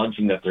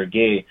acknowledging that they're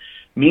gay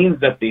means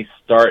that they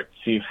start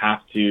to have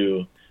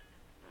to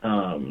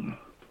kind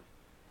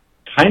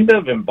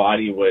of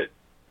embody what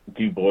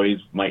Du Bois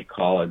might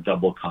call a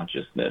double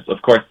consciousness.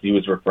 Of course, he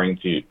was referring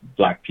to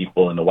black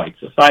people in a white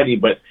society,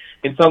 but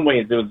in some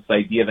ways there was this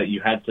idea that you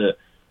had to,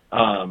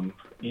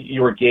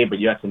 you were gay, but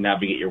you had to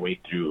navigate your way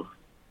through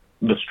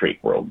the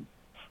straight world.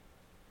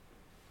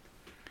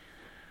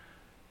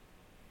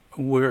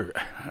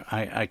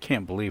 I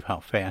can't believe how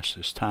fast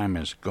this time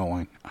is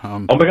going. Oh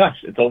my gosh,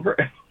 it's over.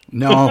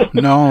 No.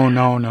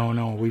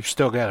 We've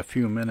still got a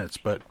few minutes,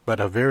 but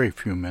a very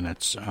few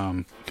minutes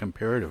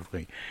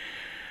comparatively.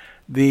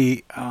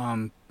 The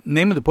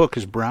name of the book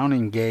is Brown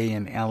and Gay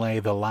in L.A.,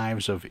 The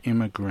Lives of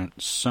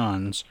Immigrant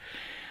Sons.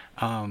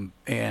 And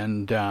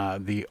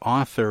the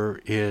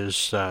author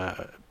is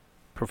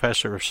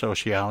professor of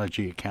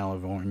sociology at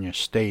California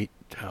State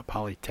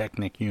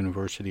Polytechnic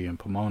University in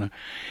Pomona,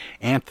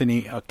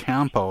 Anthony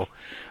Ocampo.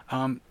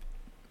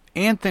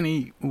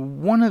 Anthony,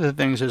 one of the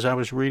things as I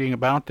was reading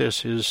about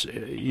this is,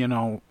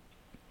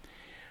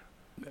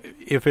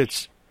 if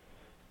it's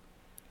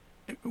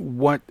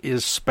what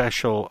is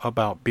special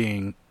about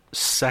being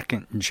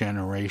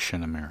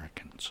second-generation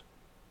Americans?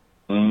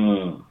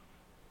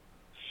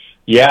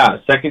 Yeah,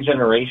 second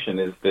generation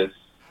is this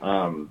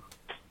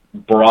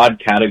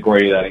broad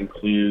category that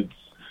includes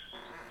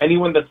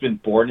anyone that's been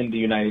born in the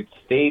United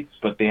States,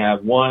 but they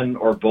have one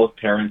or both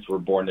parents were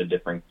born in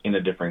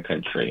a different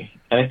country.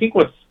 And I think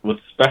what's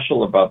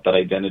special about that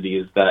identity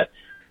is that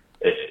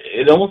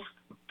it almost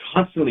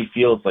constantly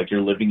feels like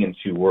you're living in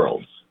two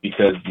worlds,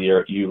 because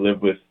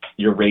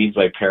you're raised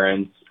by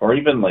parents or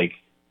even like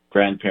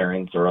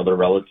grandparents or other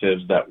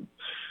relatives that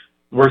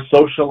were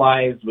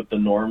socialized with the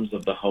norms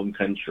of the home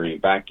country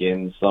back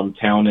in some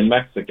town in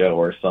Mexico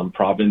or some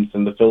province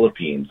in the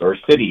Philippines or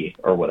city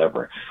or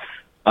whatever.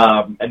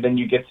 And then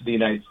you get to the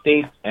United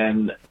States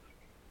and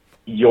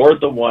you're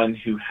the one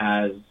who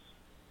has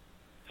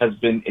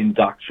been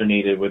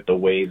indoctrinated with the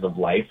ways of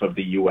life of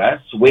the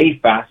U.S. way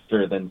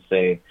faster than,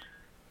 say,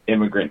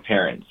 immigrant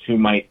parents who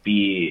might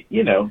be,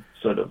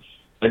 sort of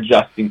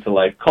adjusting to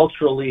life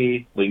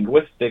culturally,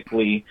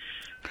 linguistically.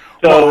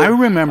 So, well, I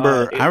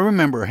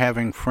remember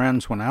having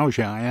friends when I was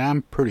young, and I'm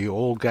a pretty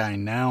old guy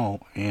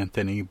now,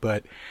 Anthony,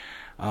 but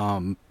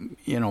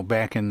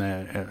back in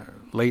the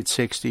late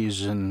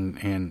 60s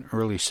and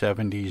early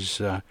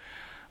 70s,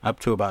 up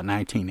to about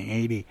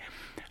 1980,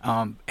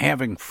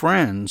 having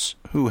friends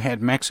who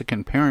had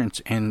Mexican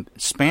parents, and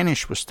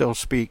Spanish was still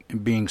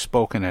being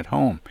spoken at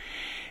home.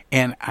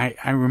 And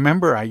I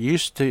remember I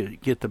used to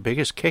get the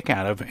biggest kick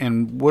out of,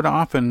 and would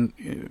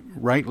often,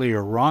 rightly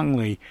or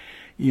wrongly,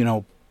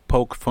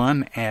 poke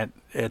fun at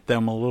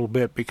them a little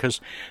bit, because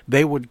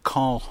they would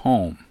call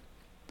home,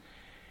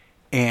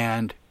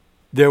 and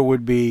there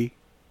would be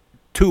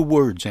 2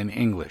 words in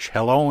English,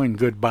 hello and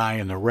goodbye,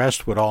 and the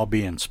rest would all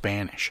be in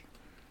Spanish.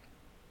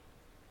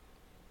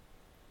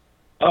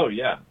 Oh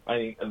yeah,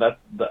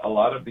 a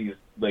lot of these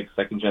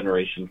second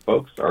generation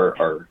folks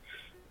are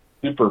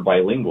super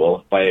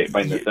bilingual by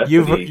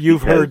necessity.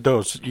 You've heard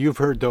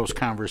those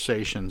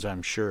conversations,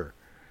 I'm sure.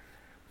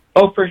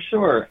 Oh, for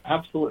sure,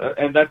 absolutely,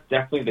 and that's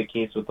definitely the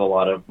case with a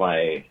lot of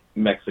my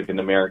Mexican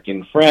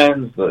American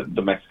friends,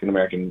 the Mexican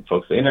American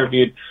folks I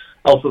interviewed,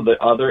 also the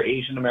other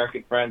Asian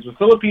American friends. With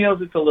Filipinos,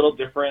 it's a little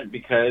different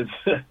because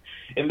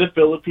in the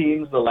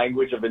Philippines, the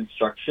language of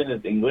instruction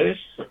is English.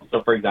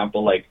 So, for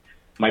example,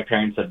 my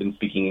parents have been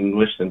speaking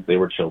English since they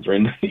were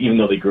children, even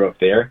though they grew up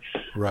there.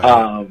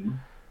 Right.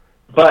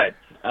 But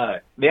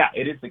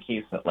it is the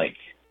case that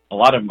a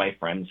lot of my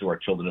friends who are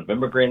children of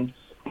immigrants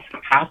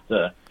have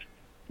to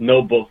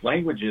know both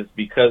languages,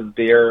 because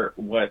they're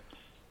what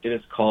it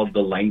is called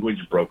the language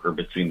broker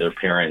between their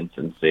parents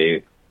and,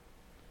 say,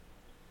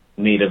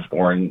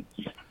 native-born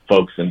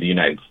folks in the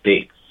United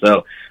States.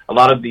 So a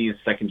lot of these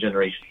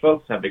second-generation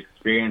folks have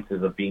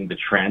experiences of being the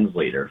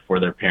translator for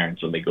their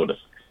parents when they go to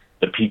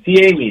the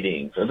PTA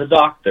meetings or the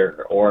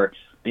doctor, or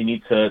they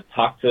need to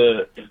talk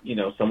to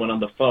someone on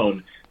the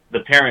phone.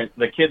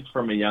 The kids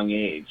from a young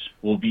age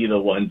will be the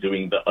one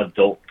doing the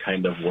adult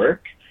kind of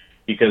work,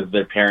 because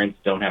their parents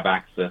don't have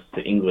access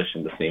to English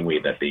in the same way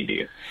that they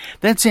do.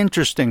 That's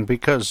interesting,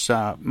 because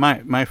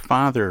my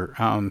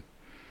father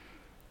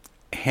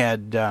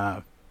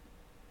had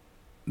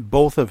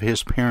both of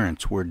his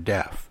parents were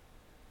deaf.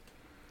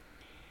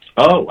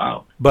 Oh,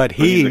 wow. But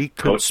he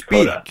could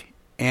speak,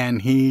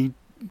 and he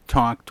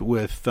talked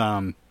with,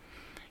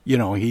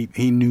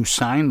 he knew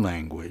sign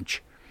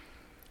language,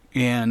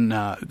 and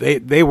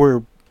they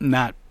were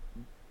not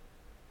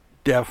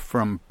deaf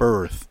from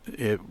birth.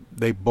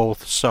 They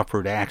both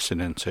suffered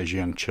accidents as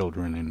young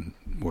children and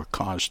were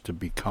caused to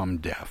become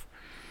deaf.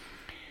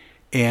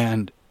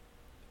 And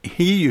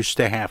he used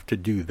to have to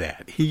do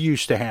that. He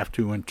used to have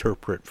to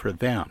interpret for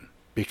them,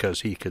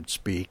 because he could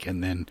speak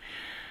and then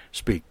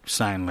speak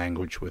sign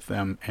language with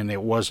them, and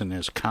it wasn't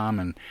as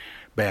common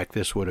back.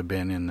 This would have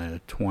been in the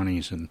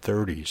 20s and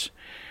 30s,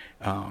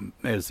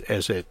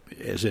 as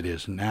it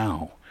is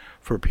now,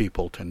 for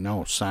people to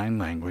know sign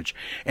language.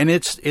 And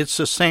it's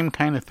the same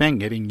kind of thing,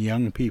 getting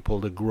young people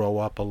to grow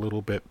up a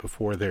little bit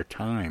before their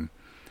time,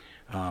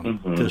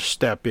 to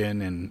step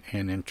in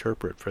and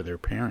interpret for their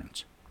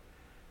parents.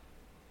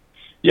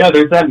 Yeah,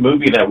 there's that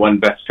movie that won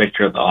Best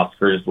Picture at the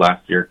Oscars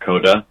last year,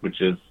 Coda, which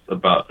is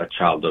about a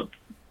child of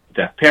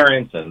deaf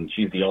parents, and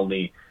she's the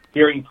only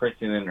hearing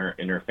person in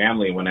her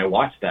family. When I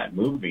watched that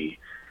movie,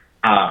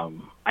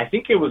 I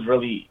think it was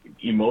really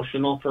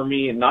emotional for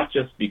me, not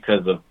just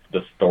because of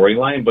the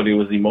storyline, but it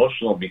was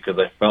emotional because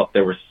I felt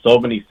there were so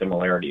many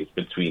similarities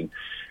between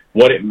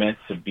what it meant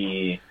to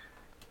be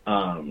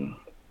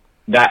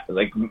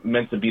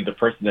meant to be the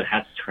person that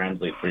had to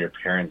translate for your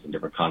parents in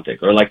different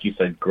contexts, or like you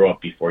said, grow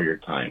up before your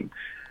time.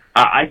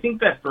 I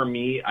think that for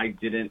me, I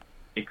didn't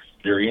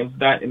experience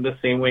that in the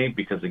same way,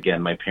 because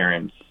again, my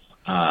parents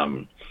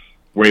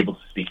were able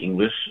to speak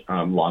English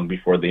long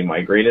before they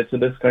migrated to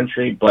this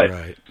country. But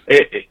right.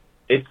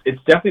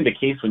 It's definitely the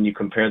case when you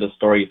compare the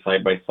stories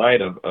side by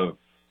side of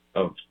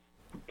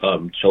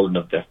children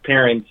of deaf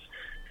parents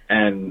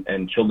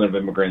and children of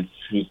immigrants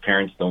whose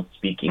parents don't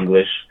speak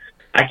English.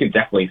 I could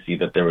definitely see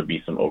that there would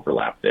be some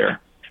overlap there.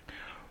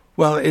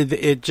 Well,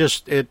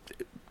 it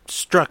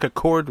struck a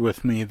chord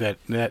with me that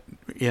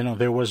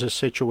there was a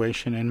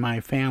situation in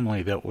my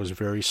family that was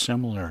very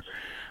similar,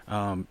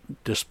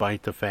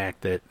 despite the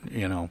fact that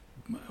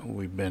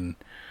we've been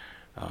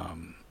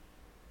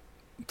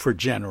for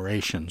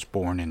generations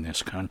born in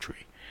this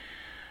country.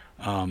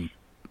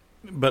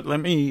 But let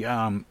me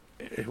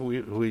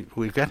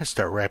we've got to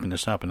start wrapping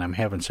this up, and I'm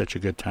having such a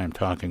good time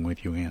talking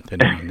with you,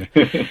 Anthony.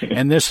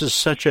 And this is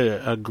such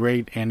a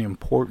great and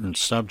important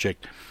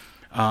subject.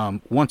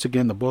 Once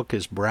again, the book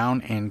is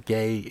Brown and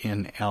Gay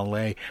in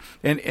L.A.,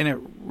 and it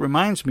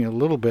reminds me a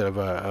little bit of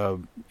a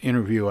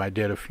interview I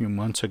did a few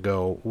months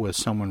ago with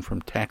someone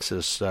from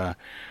Texas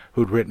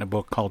who'd written a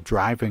book called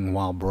Driving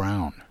While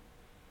Brown.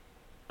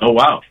 Oh,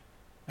 wow.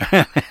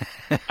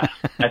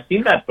 I've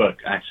seen that book,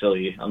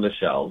 actually, on the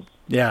shelves.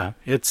 Yeah,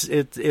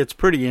 it's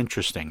pretty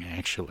interesting,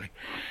 actually.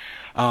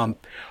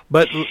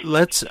 But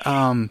let's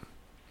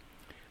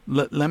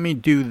let me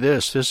do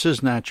this. This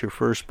is not your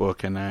first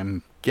book, and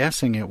I'm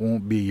guessing it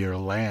won't be your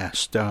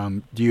last.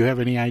 Do you have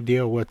any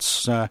idea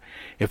what's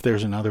if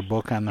there's another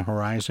book on the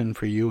horizon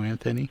for you,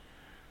 Anthony?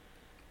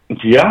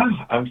 Yeah,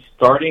 I'm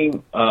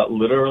starting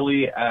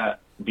literally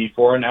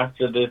before and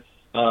after this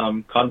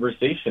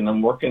conversation.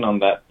 I'm working on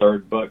that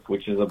third book,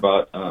 which is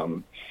about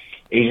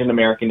Asian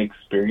American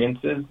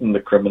experiences in the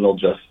criminal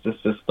justice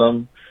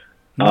system.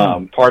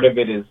 Part of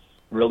it is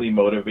really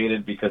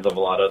motivated because of a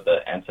lot of the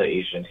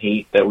anti-Asian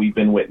hate that we've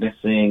been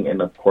witnessing,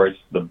 and of course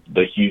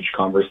the huge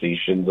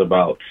conversations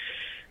about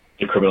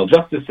the criminal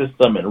justice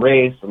system and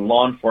race and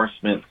law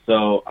enforcement.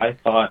 So I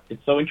thought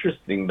it's so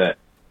interesting that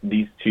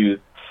these two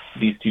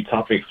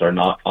topics are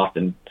not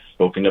often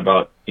spoken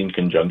about in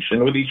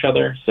conjunction with each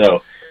other.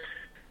 So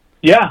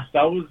yeah,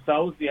 that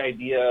was the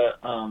idea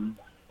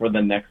for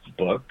the next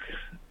book,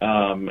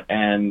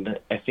 and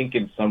I think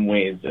in some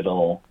ways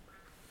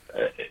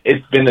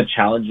it's been a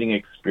challenging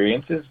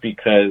experiences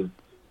because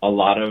a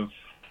lot of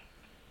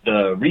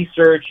the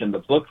research and the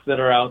books that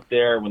are out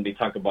there, when they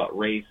talk about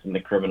race and the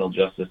criminal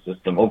justice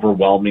system,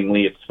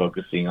 overwhelmingly it's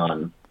focusing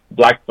on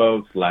Black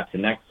folks,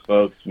 Latinx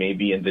folks,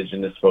 maybe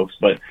Indigenous folks,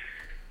 but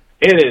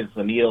it is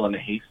a needle in a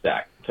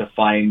haystack to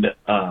find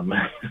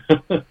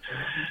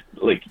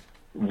like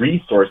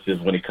resources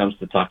when it comes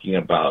to talking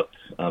about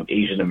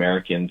Asian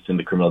Americans in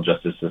the criminal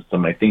justice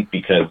system. I think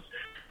because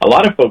a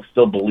lot of folks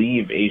still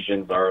believe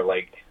Asians are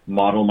like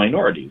model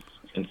minorities,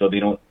 and so they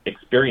don't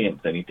experience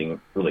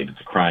anything related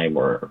to crime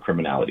or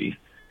criminality.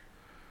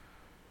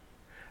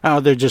 Oh,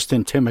 they're just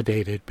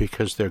intimidated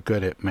because they're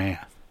good at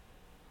math.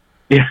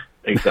 Yeah,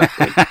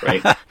 exactly.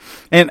 Right.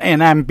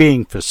 And I'm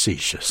being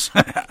facetious.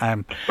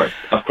 Of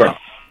course.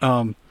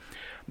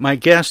 My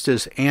guest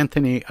is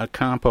Anthony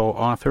Ocampo,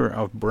 author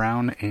of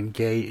Brown and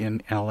Gay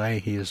in L.A.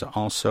 He is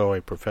also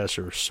a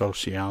professor of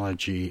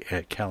sociology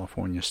at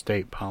California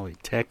State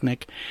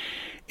Polytechnic.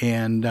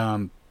 And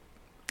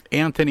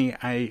Anthony,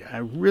 I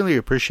really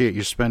appreciate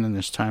you spending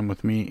this time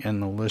with me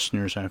and the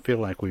listeners. I feel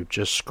like we've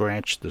just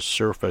scratched the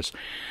surface.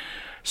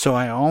 So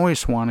I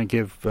always want to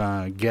give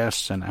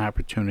guests an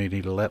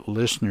opportunity to let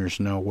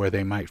listeners know where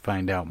they might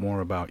find out more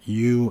about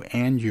you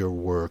and your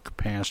work,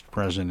 past,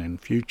 present,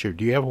 and future.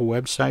 Do you have a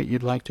website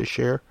you'd like to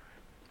share?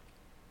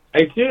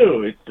 I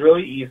do. It's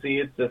really easy.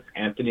 It's just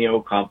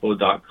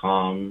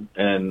AnthonyOcampo.com,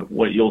 and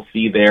what you'll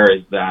see there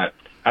is that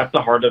at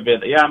the heart of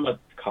it, I'm a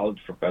college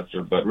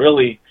professor, but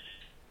really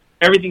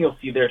everything you'll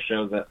see there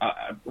shows that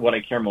what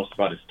I care most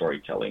about is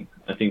storytelling.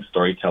 I think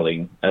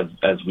storytelling,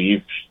 as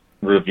we've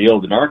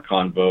revealed in our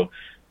convo,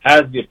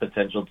 has the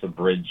potential to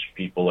bridge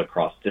people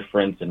across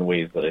difference in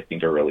ways that I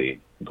think are really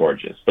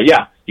gorgeous. But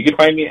yeah, you can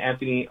find me at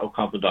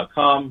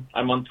AnthonyOcampo.com.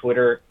 I'm on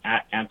Twitter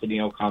at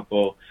Anthony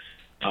Ocampo.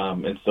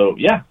 And so,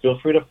 yeah, feel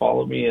free to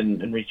follow me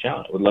and reach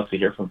out. I would love to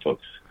hear from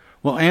folks.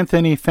 Well,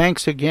 Anthony,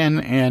 thanks again,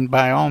 and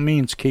by all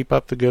means, keep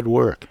up the good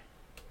work.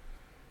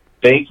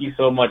 Thank you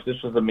so much.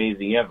 This was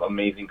amazing. You have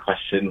amazing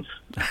questions.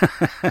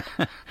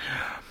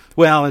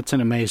 Well, it's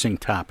an amazing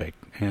topic,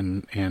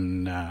 and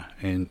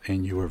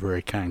you were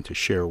very kind to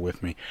share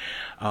with me.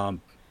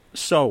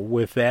 So,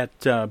 with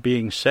that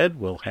being said,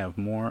 we'll have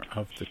more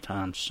of the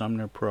Tom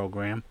Sumner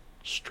program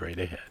straight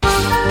ahead.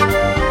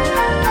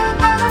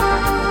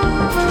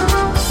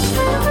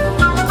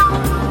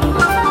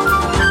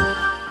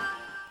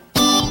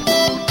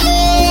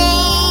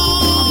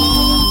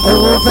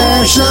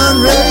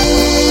 Old-fashioned radio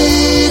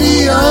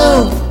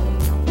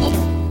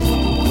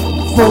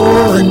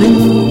for a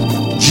new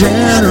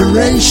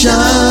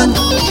generation.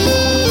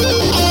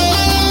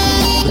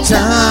 The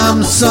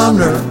Tom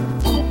Sumner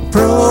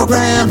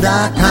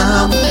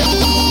Program.com.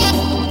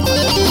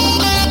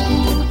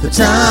 The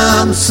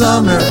Tom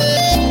Sumner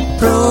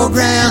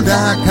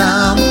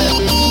Program.com.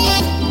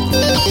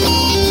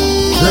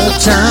 The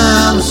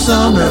Tom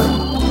Sumner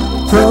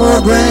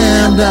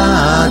Program.com.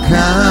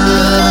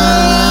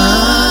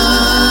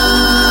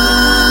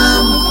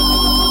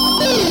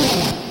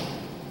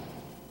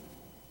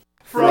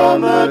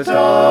 From the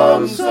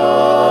Tom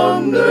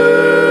Sumner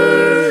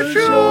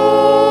Show.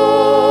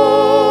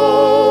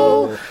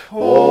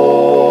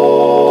 Oh,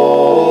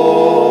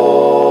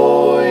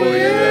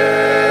 yeah.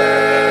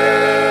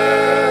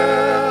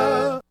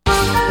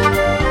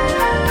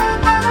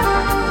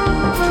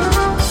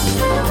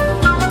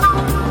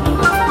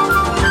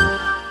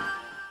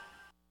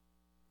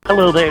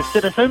 Hello there,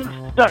 citizens.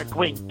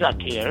 Darkwing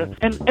Duck here,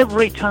 and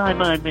every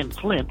time I'm in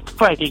Flint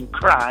fighting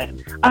crime,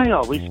 I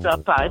always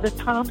stop by the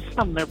Tom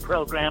Sumner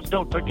program.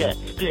 Don't forget,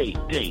 stay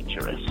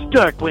dangerous.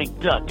 Darkwing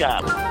Duck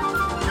out.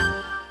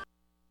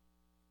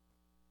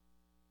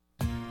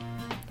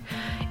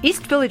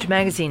 East Village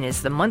Magazine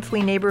is the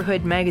monthly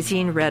neighborhood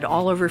magazine read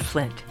all over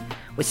Flint.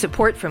 With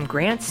support from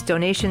grants,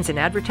 donations, and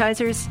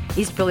advertisers,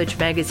 East Village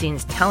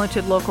Magazine's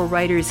talented local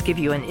writers give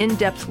you an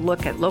in-depth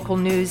look at local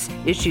news,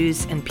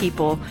 issues, and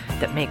people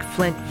that make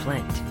Flint,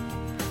 Flint.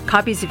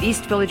 Copies of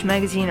East Village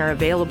Magazine are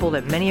available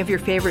at many of your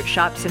favorite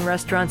shops and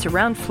restaurants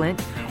around Flint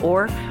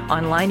or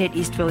online at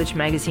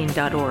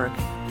eastvillagemagazine.org.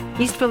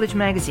 East Village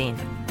Magazine,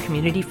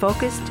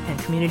 community-focused and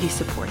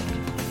community-supported.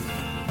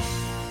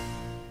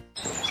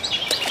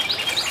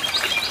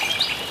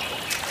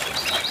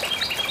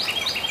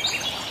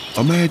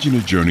 Imagine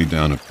a journey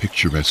down a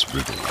picturesque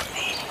river.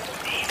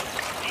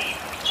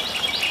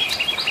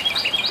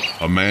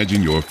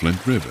 Imagine your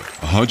Flint River,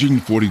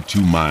 142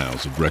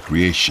 miles of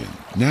recreation,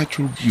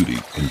 natural beauty,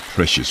 and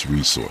precious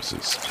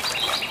resources.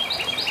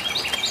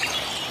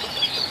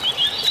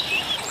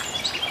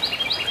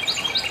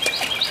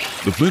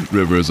 The Flint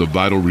River is a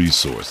vital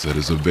resource that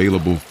is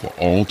available for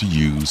all to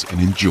use and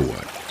enjoy.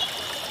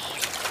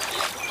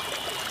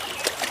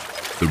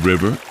 The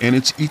river and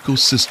its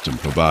ecosystem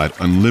provide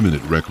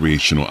unlimited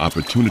recreational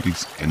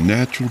opportunities and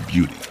natural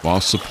beauty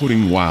while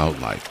supporting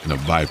wildlife in a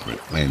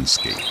vibrant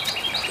landscape.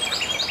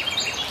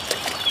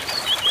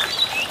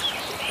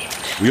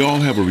 We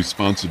all have a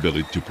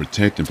responsibility to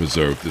protect and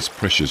preserve this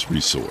precious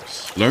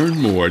resource.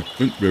 Learn more at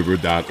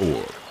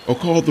flintriver.org or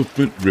call the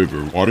Flint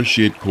River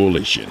Watershed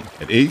Coalition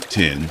at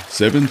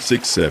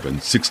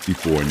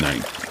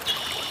 810-767-6490.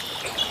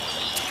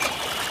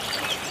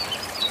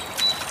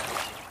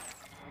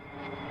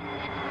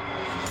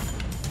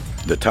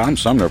 The Tom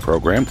Sumner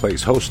Program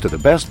plays host to the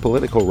best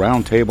political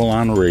roundtable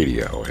on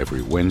radio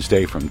every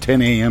Wednesday from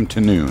 10 a.m.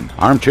 to noon.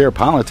 Armchair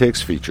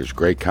Politics features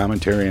great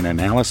commentary and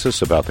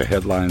analysis about the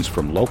headlines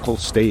from local,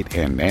 state,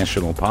 and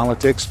national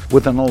politics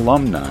with an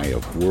alumni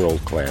of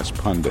world-class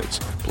pundits,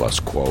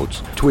 plus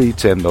quotes,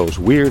 tweets, and those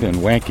weird and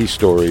wacky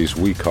stories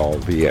we call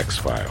the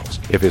X-Files.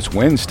 If it's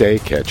Wednesday,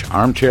 catch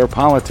Armchair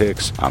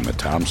Politics on the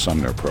Tom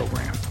Sumner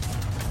Program.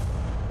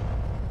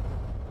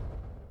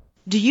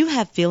 Do you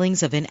have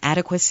feelings of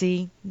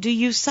inadequacy? Do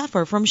you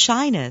suffer from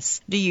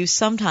shyness? Do you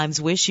sometimes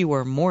wish you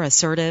were more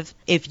assertive?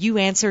 If you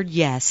answered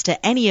yes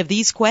to any of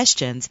these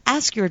questions,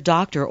 ask your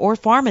doctor or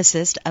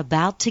pharmacist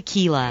about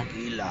tequila.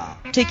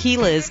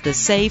 Tequila is the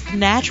safe,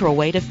 natural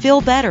way to feel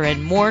better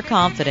and more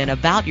confident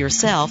about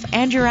yourself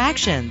and your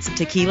actions.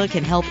 Tequila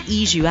can help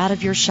ease you out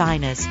of your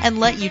shyness and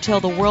let you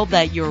tell the world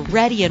that you're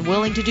ready and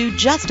willing to do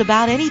just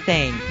about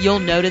anything. You'll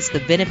notice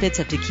the benefits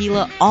of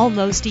tequila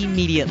almost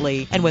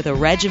immediately, and with a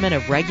regimen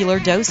of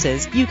regular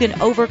doses, you can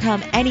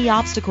overcome any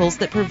obstacles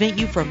that prevent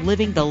you from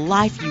living the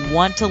life you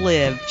want to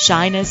live.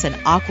 Shyness and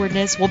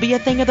awkwardness will be a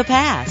thing of the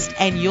past,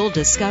 and you'll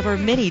discover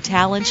many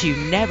talents you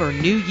never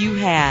knew you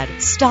had.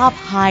 Stop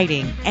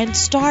hiding and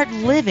start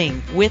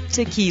living with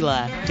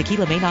tequila.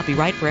 Tequila may not be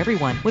right for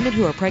everyone. Women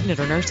who are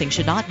pregnant or nursing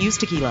should not use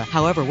tequila.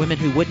 However, women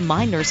who wouldn't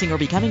mind nursing or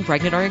becoming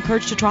pregnant are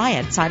encouraged to try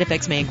it. Side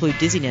effects may include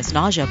dizziness,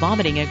 nausea,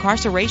 vomiting,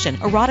 incarceration,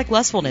 erotic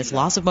lustfulness,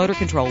 loss of motor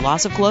control,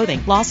 loss of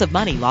clothing, loss of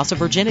money, loss of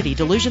virginity,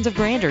 delusions of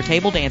grandeur,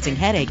 table dancing,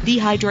 headache,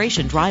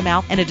 dehydration, dry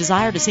mouth, and a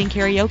desire to sing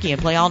karaoke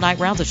and play all-night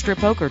rounds of strip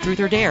poker, truth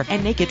or dare,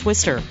 and naked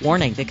twister.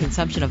 Warning, the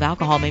consumption of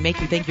alcohol may make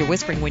you think you're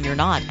whispering when you're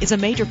not. Is a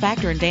major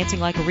factor in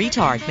dancing like a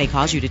retard. May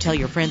cause you to tell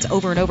your friends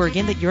over and over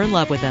again that you're in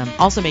love with them.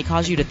 Also may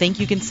cause you to think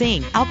you can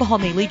sing. Alcohol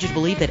may lead you to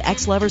believe that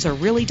ex-lovers are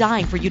really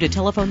dying for you to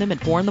telephone them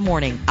at 4 in the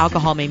morning.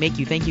 Alcohol may make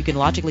you think you can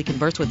logically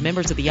converse with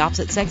members of the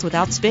opposite sex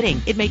without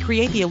spitting. It may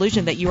create the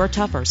illusion that you are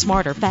tougher,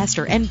 smarter,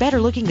 faster, and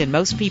better looking than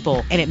most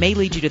people. And it may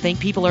lead you to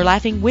think people are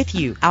laughing with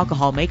you.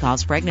 Alcohol may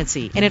cause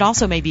pregnancy, and it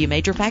also may be a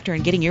major factor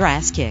in getting your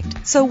ass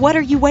kicked. So what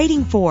are you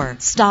waiting for?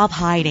 Stop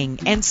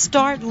hiding and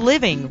start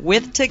living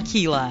with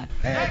tequila.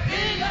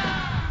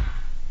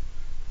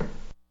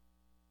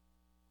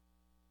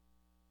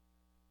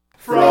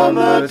 From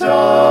the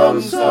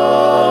Tom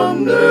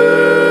Sumner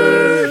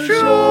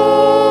Show.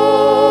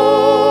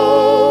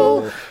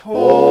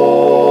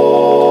 Oh,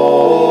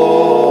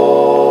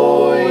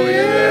 yeah.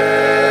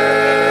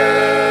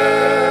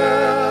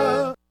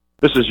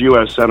 This is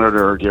U.S.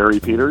 Senator Gary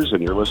Peters,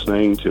 and you're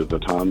listening to the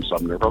Tom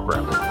Sumner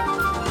Program.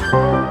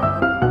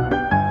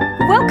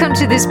 Welcome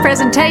to this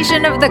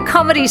presentation of the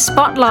Comedy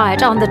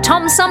Spotlight on the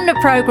Tom Sumner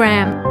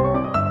Program.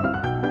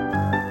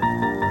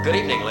 Good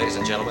evening, ladies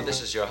and gentlemen.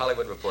 This is your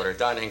Hollywood reporter,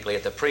 Don Hinckley,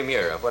 at the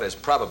premiere of what is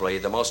probably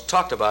the most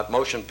talked-about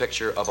motion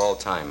picture of all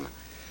time,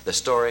 the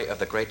story of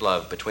the great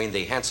love between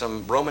the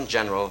handsome Roman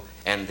general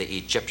and the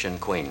Egyptian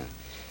queen.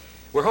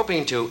 We're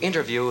hoping to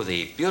interview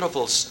the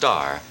beautiful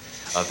star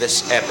of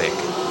this epic.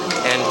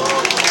 And,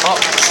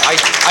 I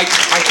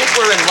think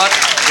we're in luck.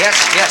 Yes,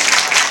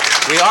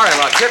 we are in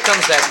luck. Here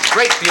comes that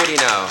great beauty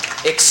now.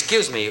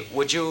 Excuse me,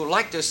 would you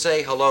like to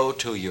say hello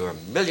to your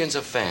millions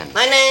of fans?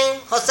 My name,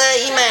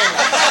 Jose Jimenez.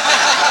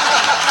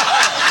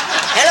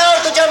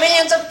 Hello to your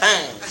millions of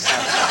fans.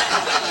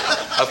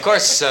 Of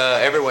course,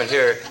 everyone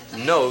here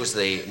knows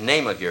the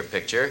name of your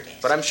picture,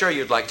 but I'm sure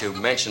you'd like to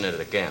mention it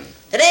again.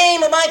 The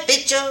name of my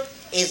picture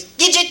is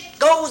Digit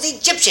Goes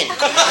Egyptian.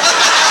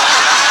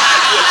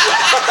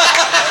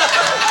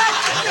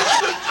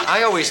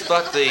 I always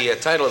thought the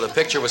title of the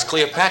picture was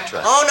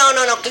Cleopatra. Oh, no.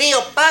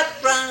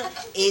 Cleopatra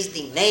is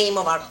the name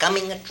of our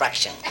coming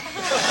attraction.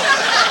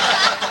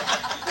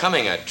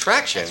 Coming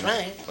attraction? That's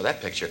right. Well, that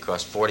picture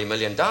cost $40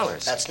 million.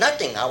 That's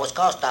nothing. Ours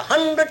cost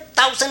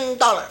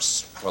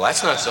 $100,000. Well,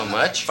 that's not so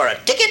much. For a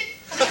ticket?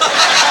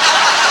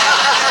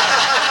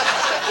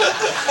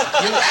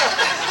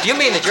 Do you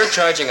mean that you're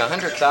charging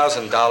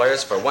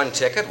 $100,000 for one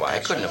ticket? Why, I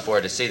couldn't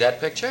afford to see that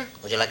picture.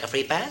 Would you like a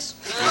free pass?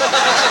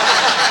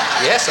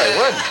 Yes, I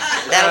would.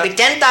 That'll be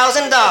 $10,000.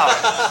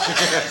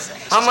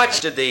 How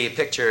much did the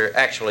picture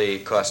actually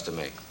cost to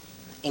make?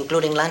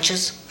 Including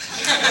lunches?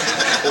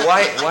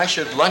 Why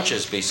should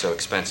lunches be so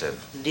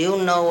expensive? Do you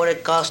know what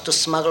it costs to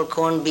smuggle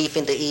corned beef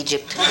into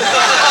Egypt?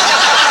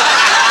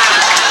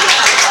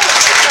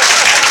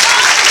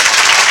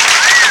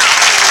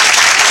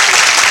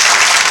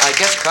 I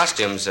guess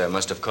costumes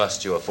must have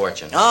cost you a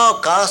fortune. Oh,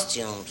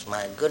 costumes.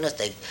 My goodness,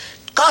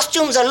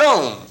 costumes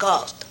alone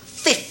cost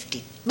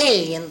 $50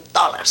 million.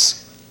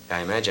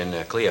 I imagine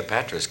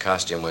Cleopatra's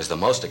costume was the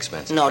most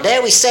expensive. No,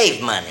 there we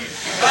saved money.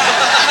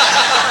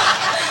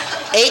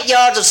 8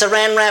 yards of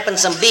saran wrap and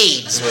some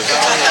beads was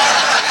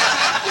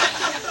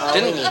all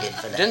we needed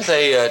for that. Didn't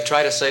they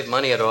try to save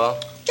money at all?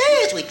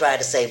 Yes, we tried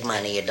to save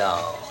money at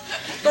all.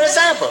 For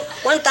example,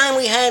 one time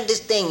we had this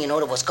thing,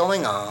 that was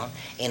going on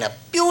in a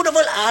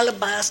beautiful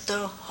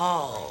alabaster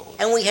hall.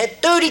 And we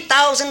had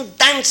 30,000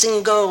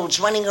 dancing girls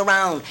running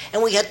around.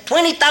 And we had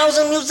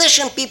 20,000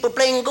 musician people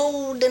playing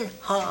golden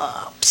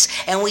harps.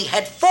 And we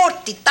had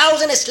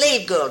 40,000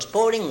 slave girls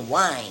pouring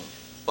wine.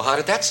 Well, how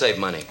did that save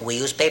money? We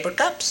used paper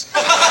cups.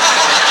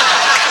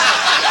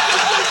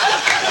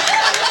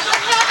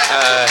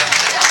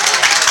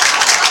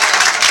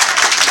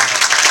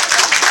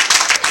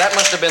 That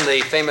must have been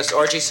the famous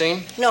orgy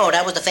scene? No,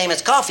 that was the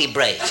famous coffee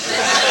break.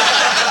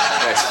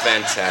 That's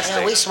fantastic.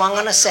 Yeah, we swung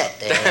on a set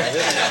there.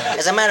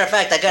 As a matter of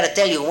fact, I got to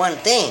tell you one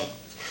thing.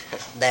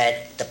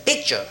 That the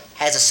picture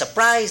has a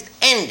surprise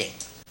ending.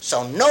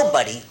 So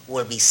nobody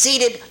will be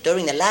seated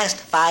during the last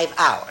 5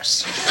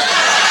 hours.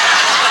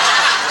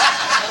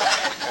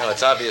 Well,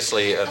 it's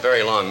obviously a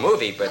very long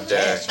movie, but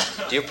yes.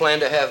 Do you plan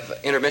to have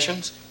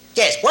intermissions?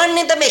 Yes, one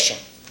intermission.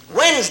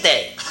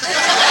 Wednesday.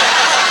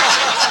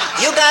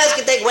 You guys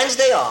can take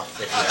Wednesday off.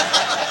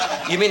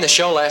 You mean the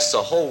show lasts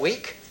a whole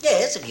week?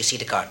 Yes, if you see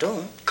the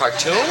cartoon.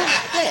 Cartoon?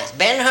 Yes,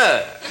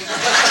 Ben-Hur.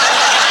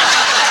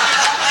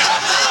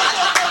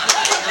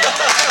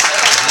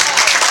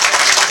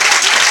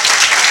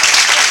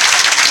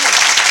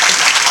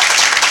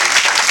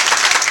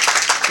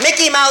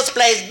 Mickey Mouse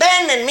plays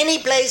Ben and Minnie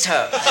plays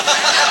her.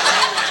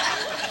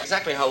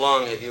 Exactly how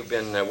long have you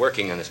been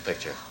working on this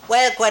picture?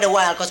 Well, quite a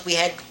while, because we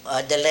had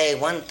a delay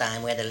one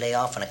time. We had to lay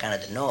off on account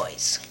of the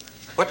noise.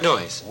 What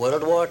noise?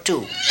 World War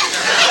II.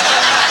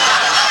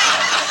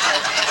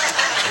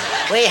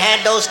 We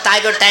had those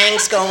Tiger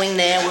tanks going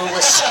there. We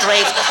were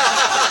strafed.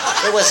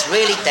 It was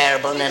really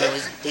terrible. And then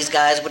these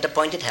guys with the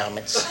pointed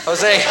helmets.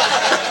 Jose.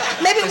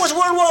 Maybe it was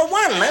World War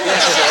I.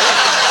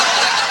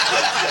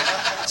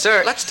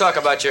 Sir, let's talk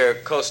about your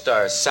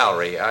co-star's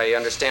salary. I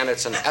understand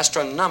it's an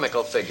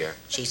astronomical figure.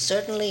 She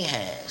certainly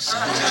has.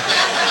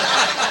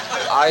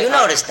 You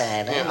noticed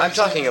that, huh? Yeah, I'm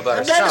talking about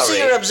her salary. I'm glad to see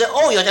her observe.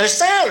 Oh, her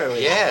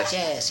salary. Yes.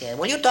 Yes.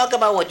 Well, you talk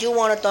about what you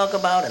want to talk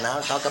about, and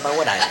I'll talk about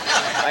what I want.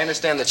 I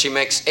understand that she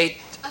makes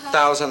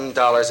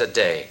 $8,000 a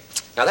day.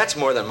 Now, that's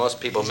more than most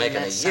people make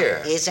in a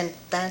year. Isn't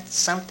that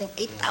something?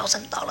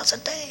 $8,000 a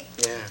day.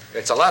 Yeah.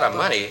 It's a lot of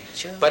money.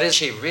 Sure. But is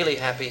she really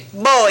happy?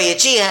 Boy,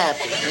 is she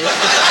happy.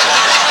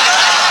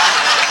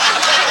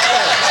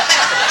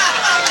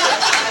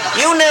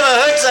 You never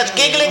heard such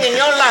giggling in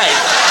your life.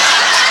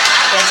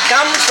 It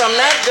comes from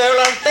that girl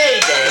on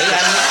payday,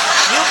 and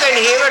you can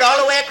hear it all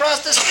the way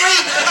across the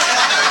street.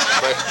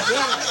 But,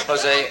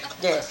 Jose,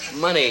 yes.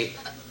 Money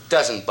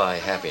doesn't buy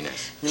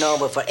happiness. No,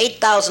 but for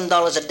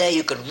 $8,000 a day,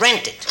 you could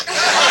rent it.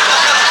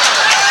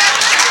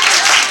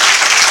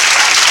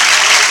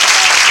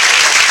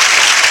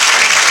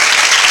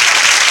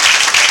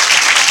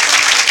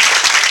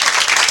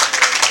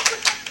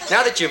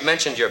 Now that you've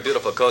mentioned your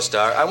beautiful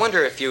co-star, I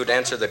wonder if you'd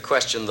answer the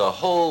question the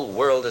whole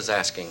world is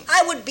asking.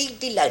 I would be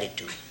delighted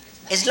to,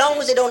 as long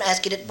as they don't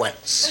ask it at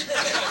once.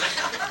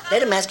 Let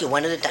them ask you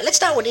one at a time. Let's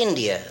start with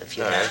India, if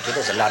you like.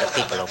 There's a lot of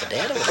people over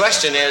there. The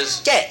question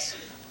is... Yes.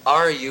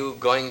 Are you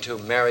going to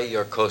marry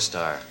your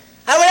co-star?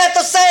 I will have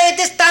to say it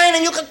this time,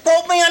 and you can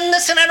quote me on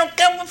this, and I don't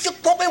care if you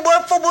quote me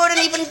word for word and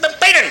even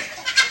verbatim.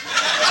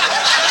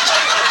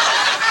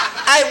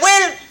 I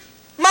will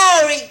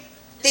marry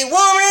the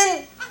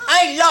woman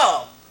I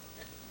love.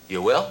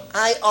 You will?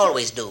 I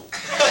always do.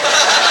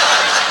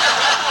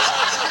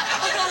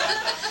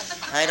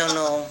 I don't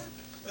know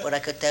what I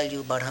could tell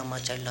you about how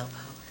much I love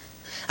her.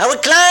 I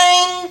would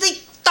climb the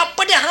top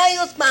of the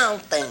highest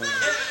mountain.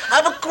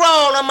 I would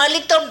crawl on my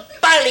little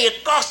belly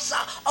across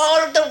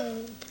all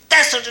the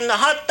desert in the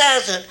hot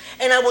desert,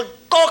 and I would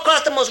go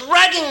across the most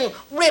ragging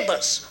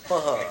rivers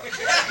for her.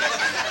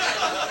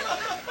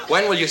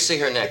 When will you see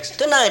her next?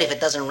 Tonight, if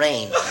it doesn't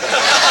rain.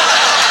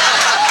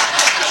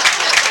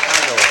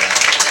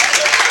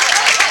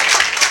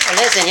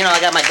 Listen, I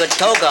got my good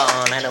toga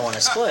on. I don't want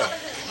to spoil it.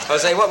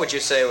 Jose, what would you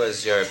say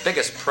was your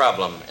biggest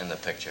problem in the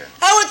picture?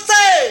 I would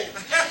say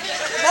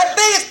my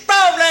biggest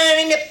problem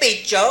in the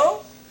picture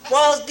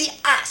was the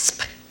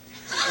asp.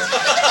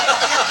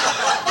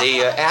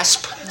 The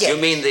asp? Yes. You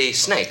mean the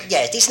snake?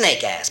 Yes, the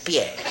snake asp,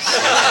 yes.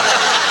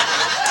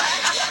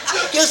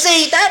 You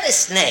see, that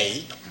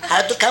snake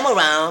had to come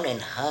around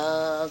and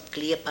hug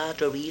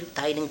Cleopatra real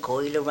tight and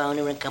coil around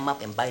her and come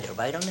up and bite her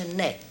right on the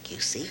neck, you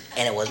see?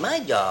 And it was my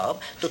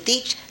job to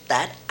teach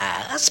that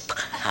asp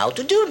how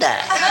to do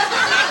that.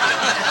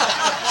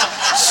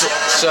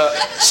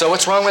 So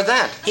what's wrong with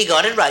that? He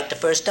got it right the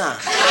first time.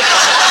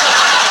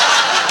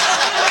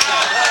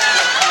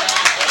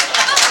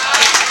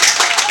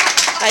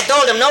 I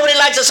told him nobody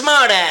likes a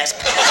smart ass.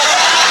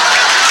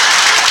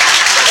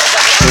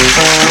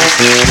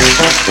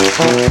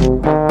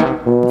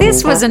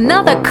 This was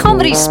another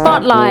comedy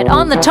spotlight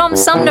on the Tom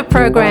Sumner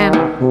Program.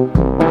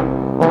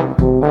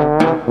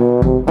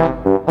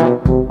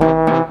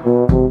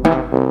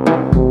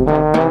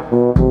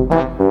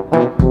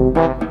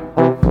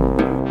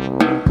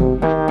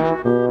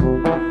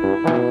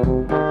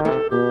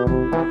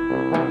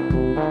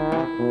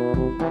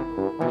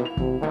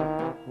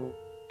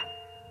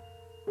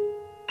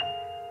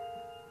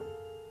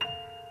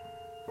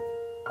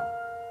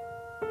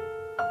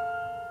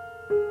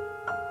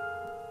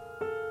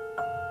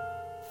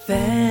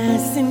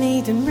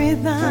 Fascinating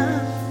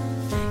rhythm,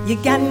 you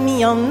got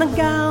me on the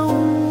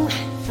go.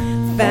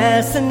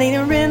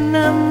 Fascinating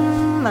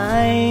rhythm,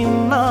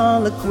 I'm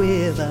all a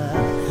quiver.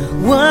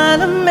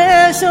 What a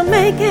mess you're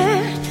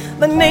making,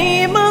 the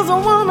neighbors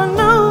wanna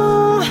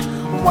know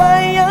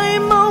why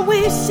I'm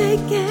always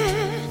shaking,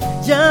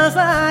 just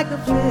like a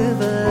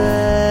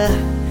quiver.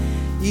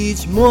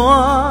 Each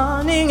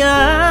morning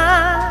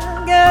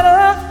I get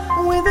up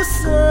with the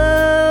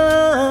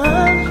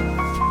sun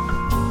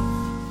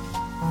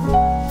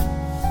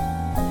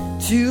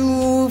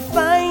to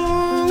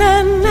find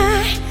that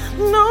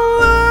no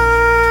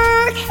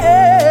work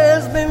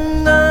has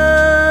been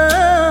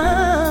done.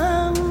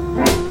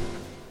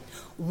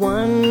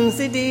 Once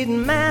it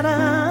didn't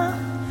matter,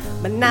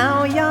 but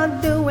now you're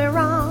doing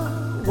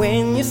wrong.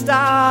 When you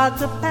start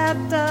to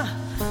patter,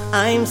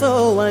 I'm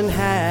so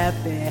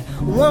unhappy.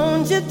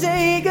 Won't you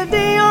take a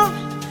day off,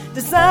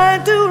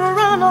 decide to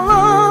run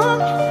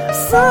along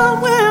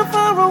somewhere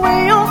far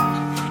away off,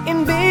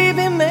 and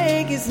baby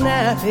make it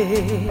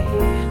snappy.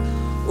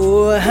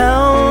 Oh,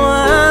 how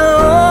I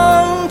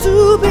long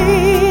to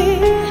be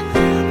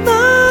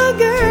the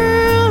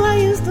girl I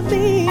used to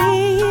be.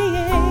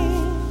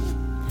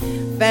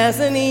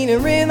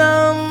 Fascinating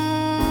rhythm,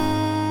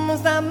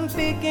 stop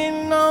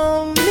picking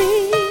on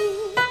me.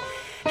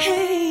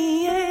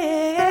 Hey, yeah,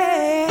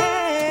 yeah.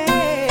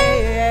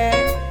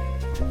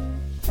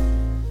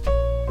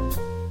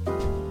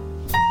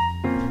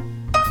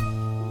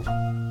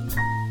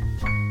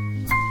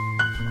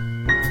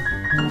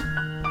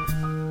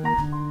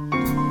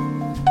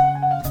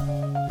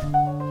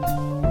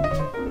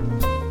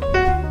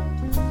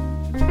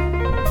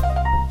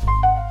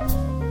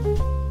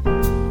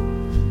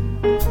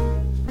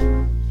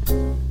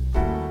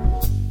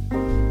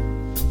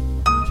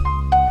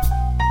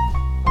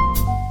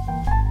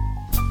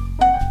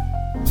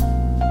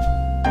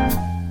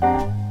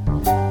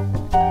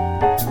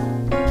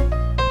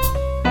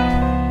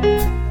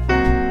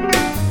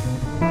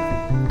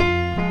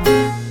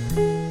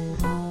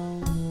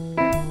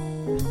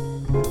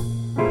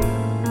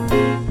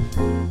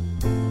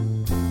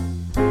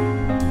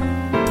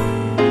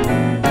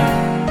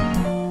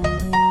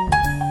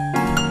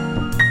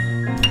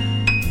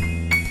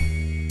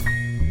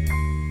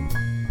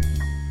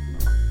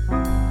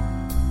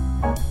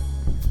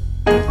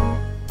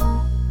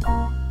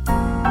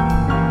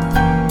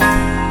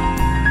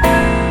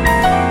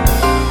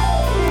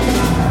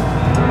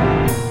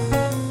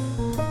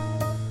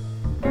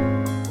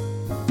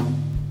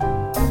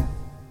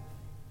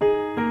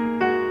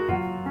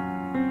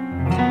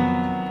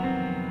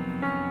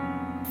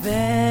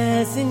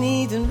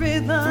 Fascinating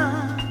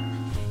rhythm,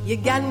 you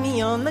got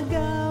me on the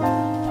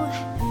go.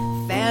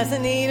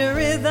 Fascinating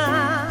rhythm,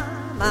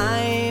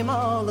 I'm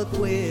all a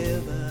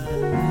quiver.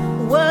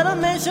 What a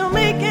mess you're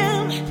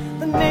making,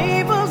 the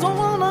neighbors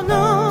wanna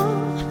know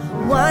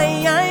why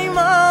I'm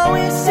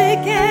always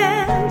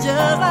shaking,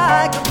 just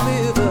like a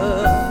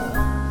quiver.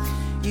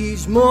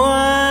 Each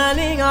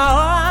morning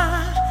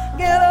I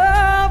get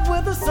up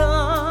with the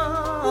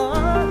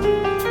sun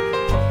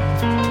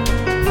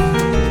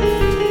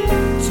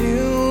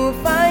to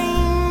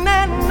find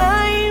that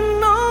night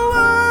no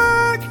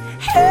work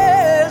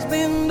has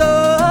been done.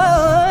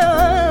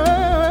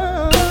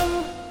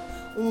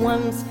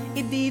 Once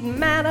it didn't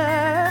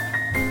matter,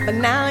 but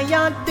now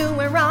you're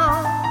doing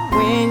wrong.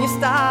 When you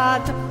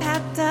start to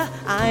patter,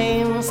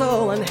 I'm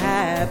so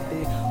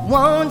unhappy.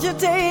 Won't you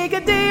take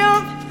a day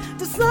off,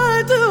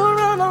 decide to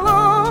run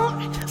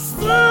along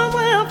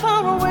somewhere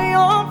far away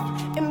off,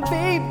 and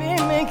baby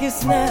make it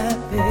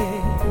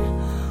snappy.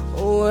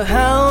 Oh,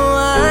 how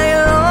I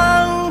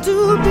long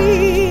to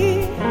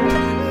be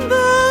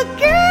the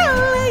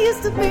girl I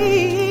used to be.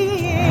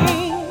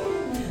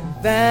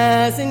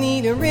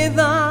 Fascinating rhythm,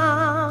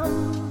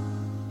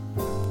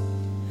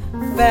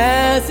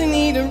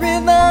 fascinating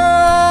rhythm,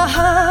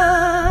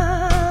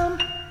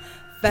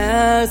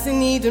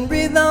 fascinating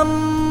rhythm,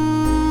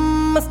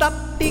 stop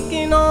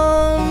picking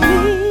on me.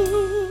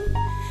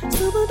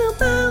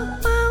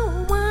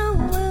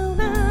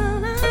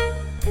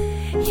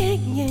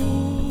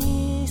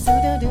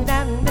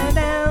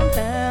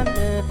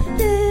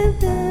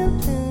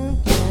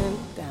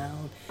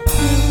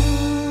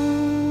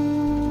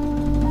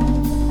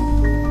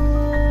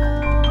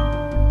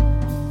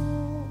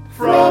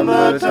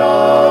 The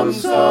Tom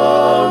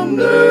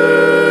Sumner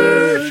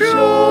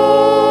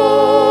Show.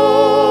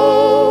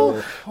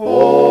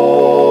 Oh,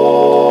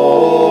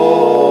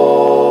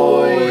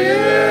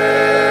 yeah.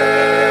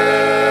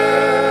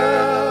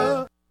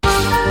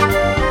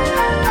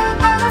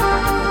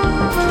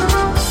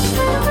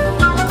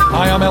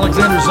 Hi, I'm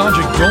Alexander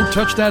Zonjic. Don't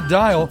touch that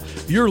dial.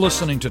 You're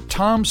listening to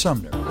Tom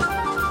Sumner.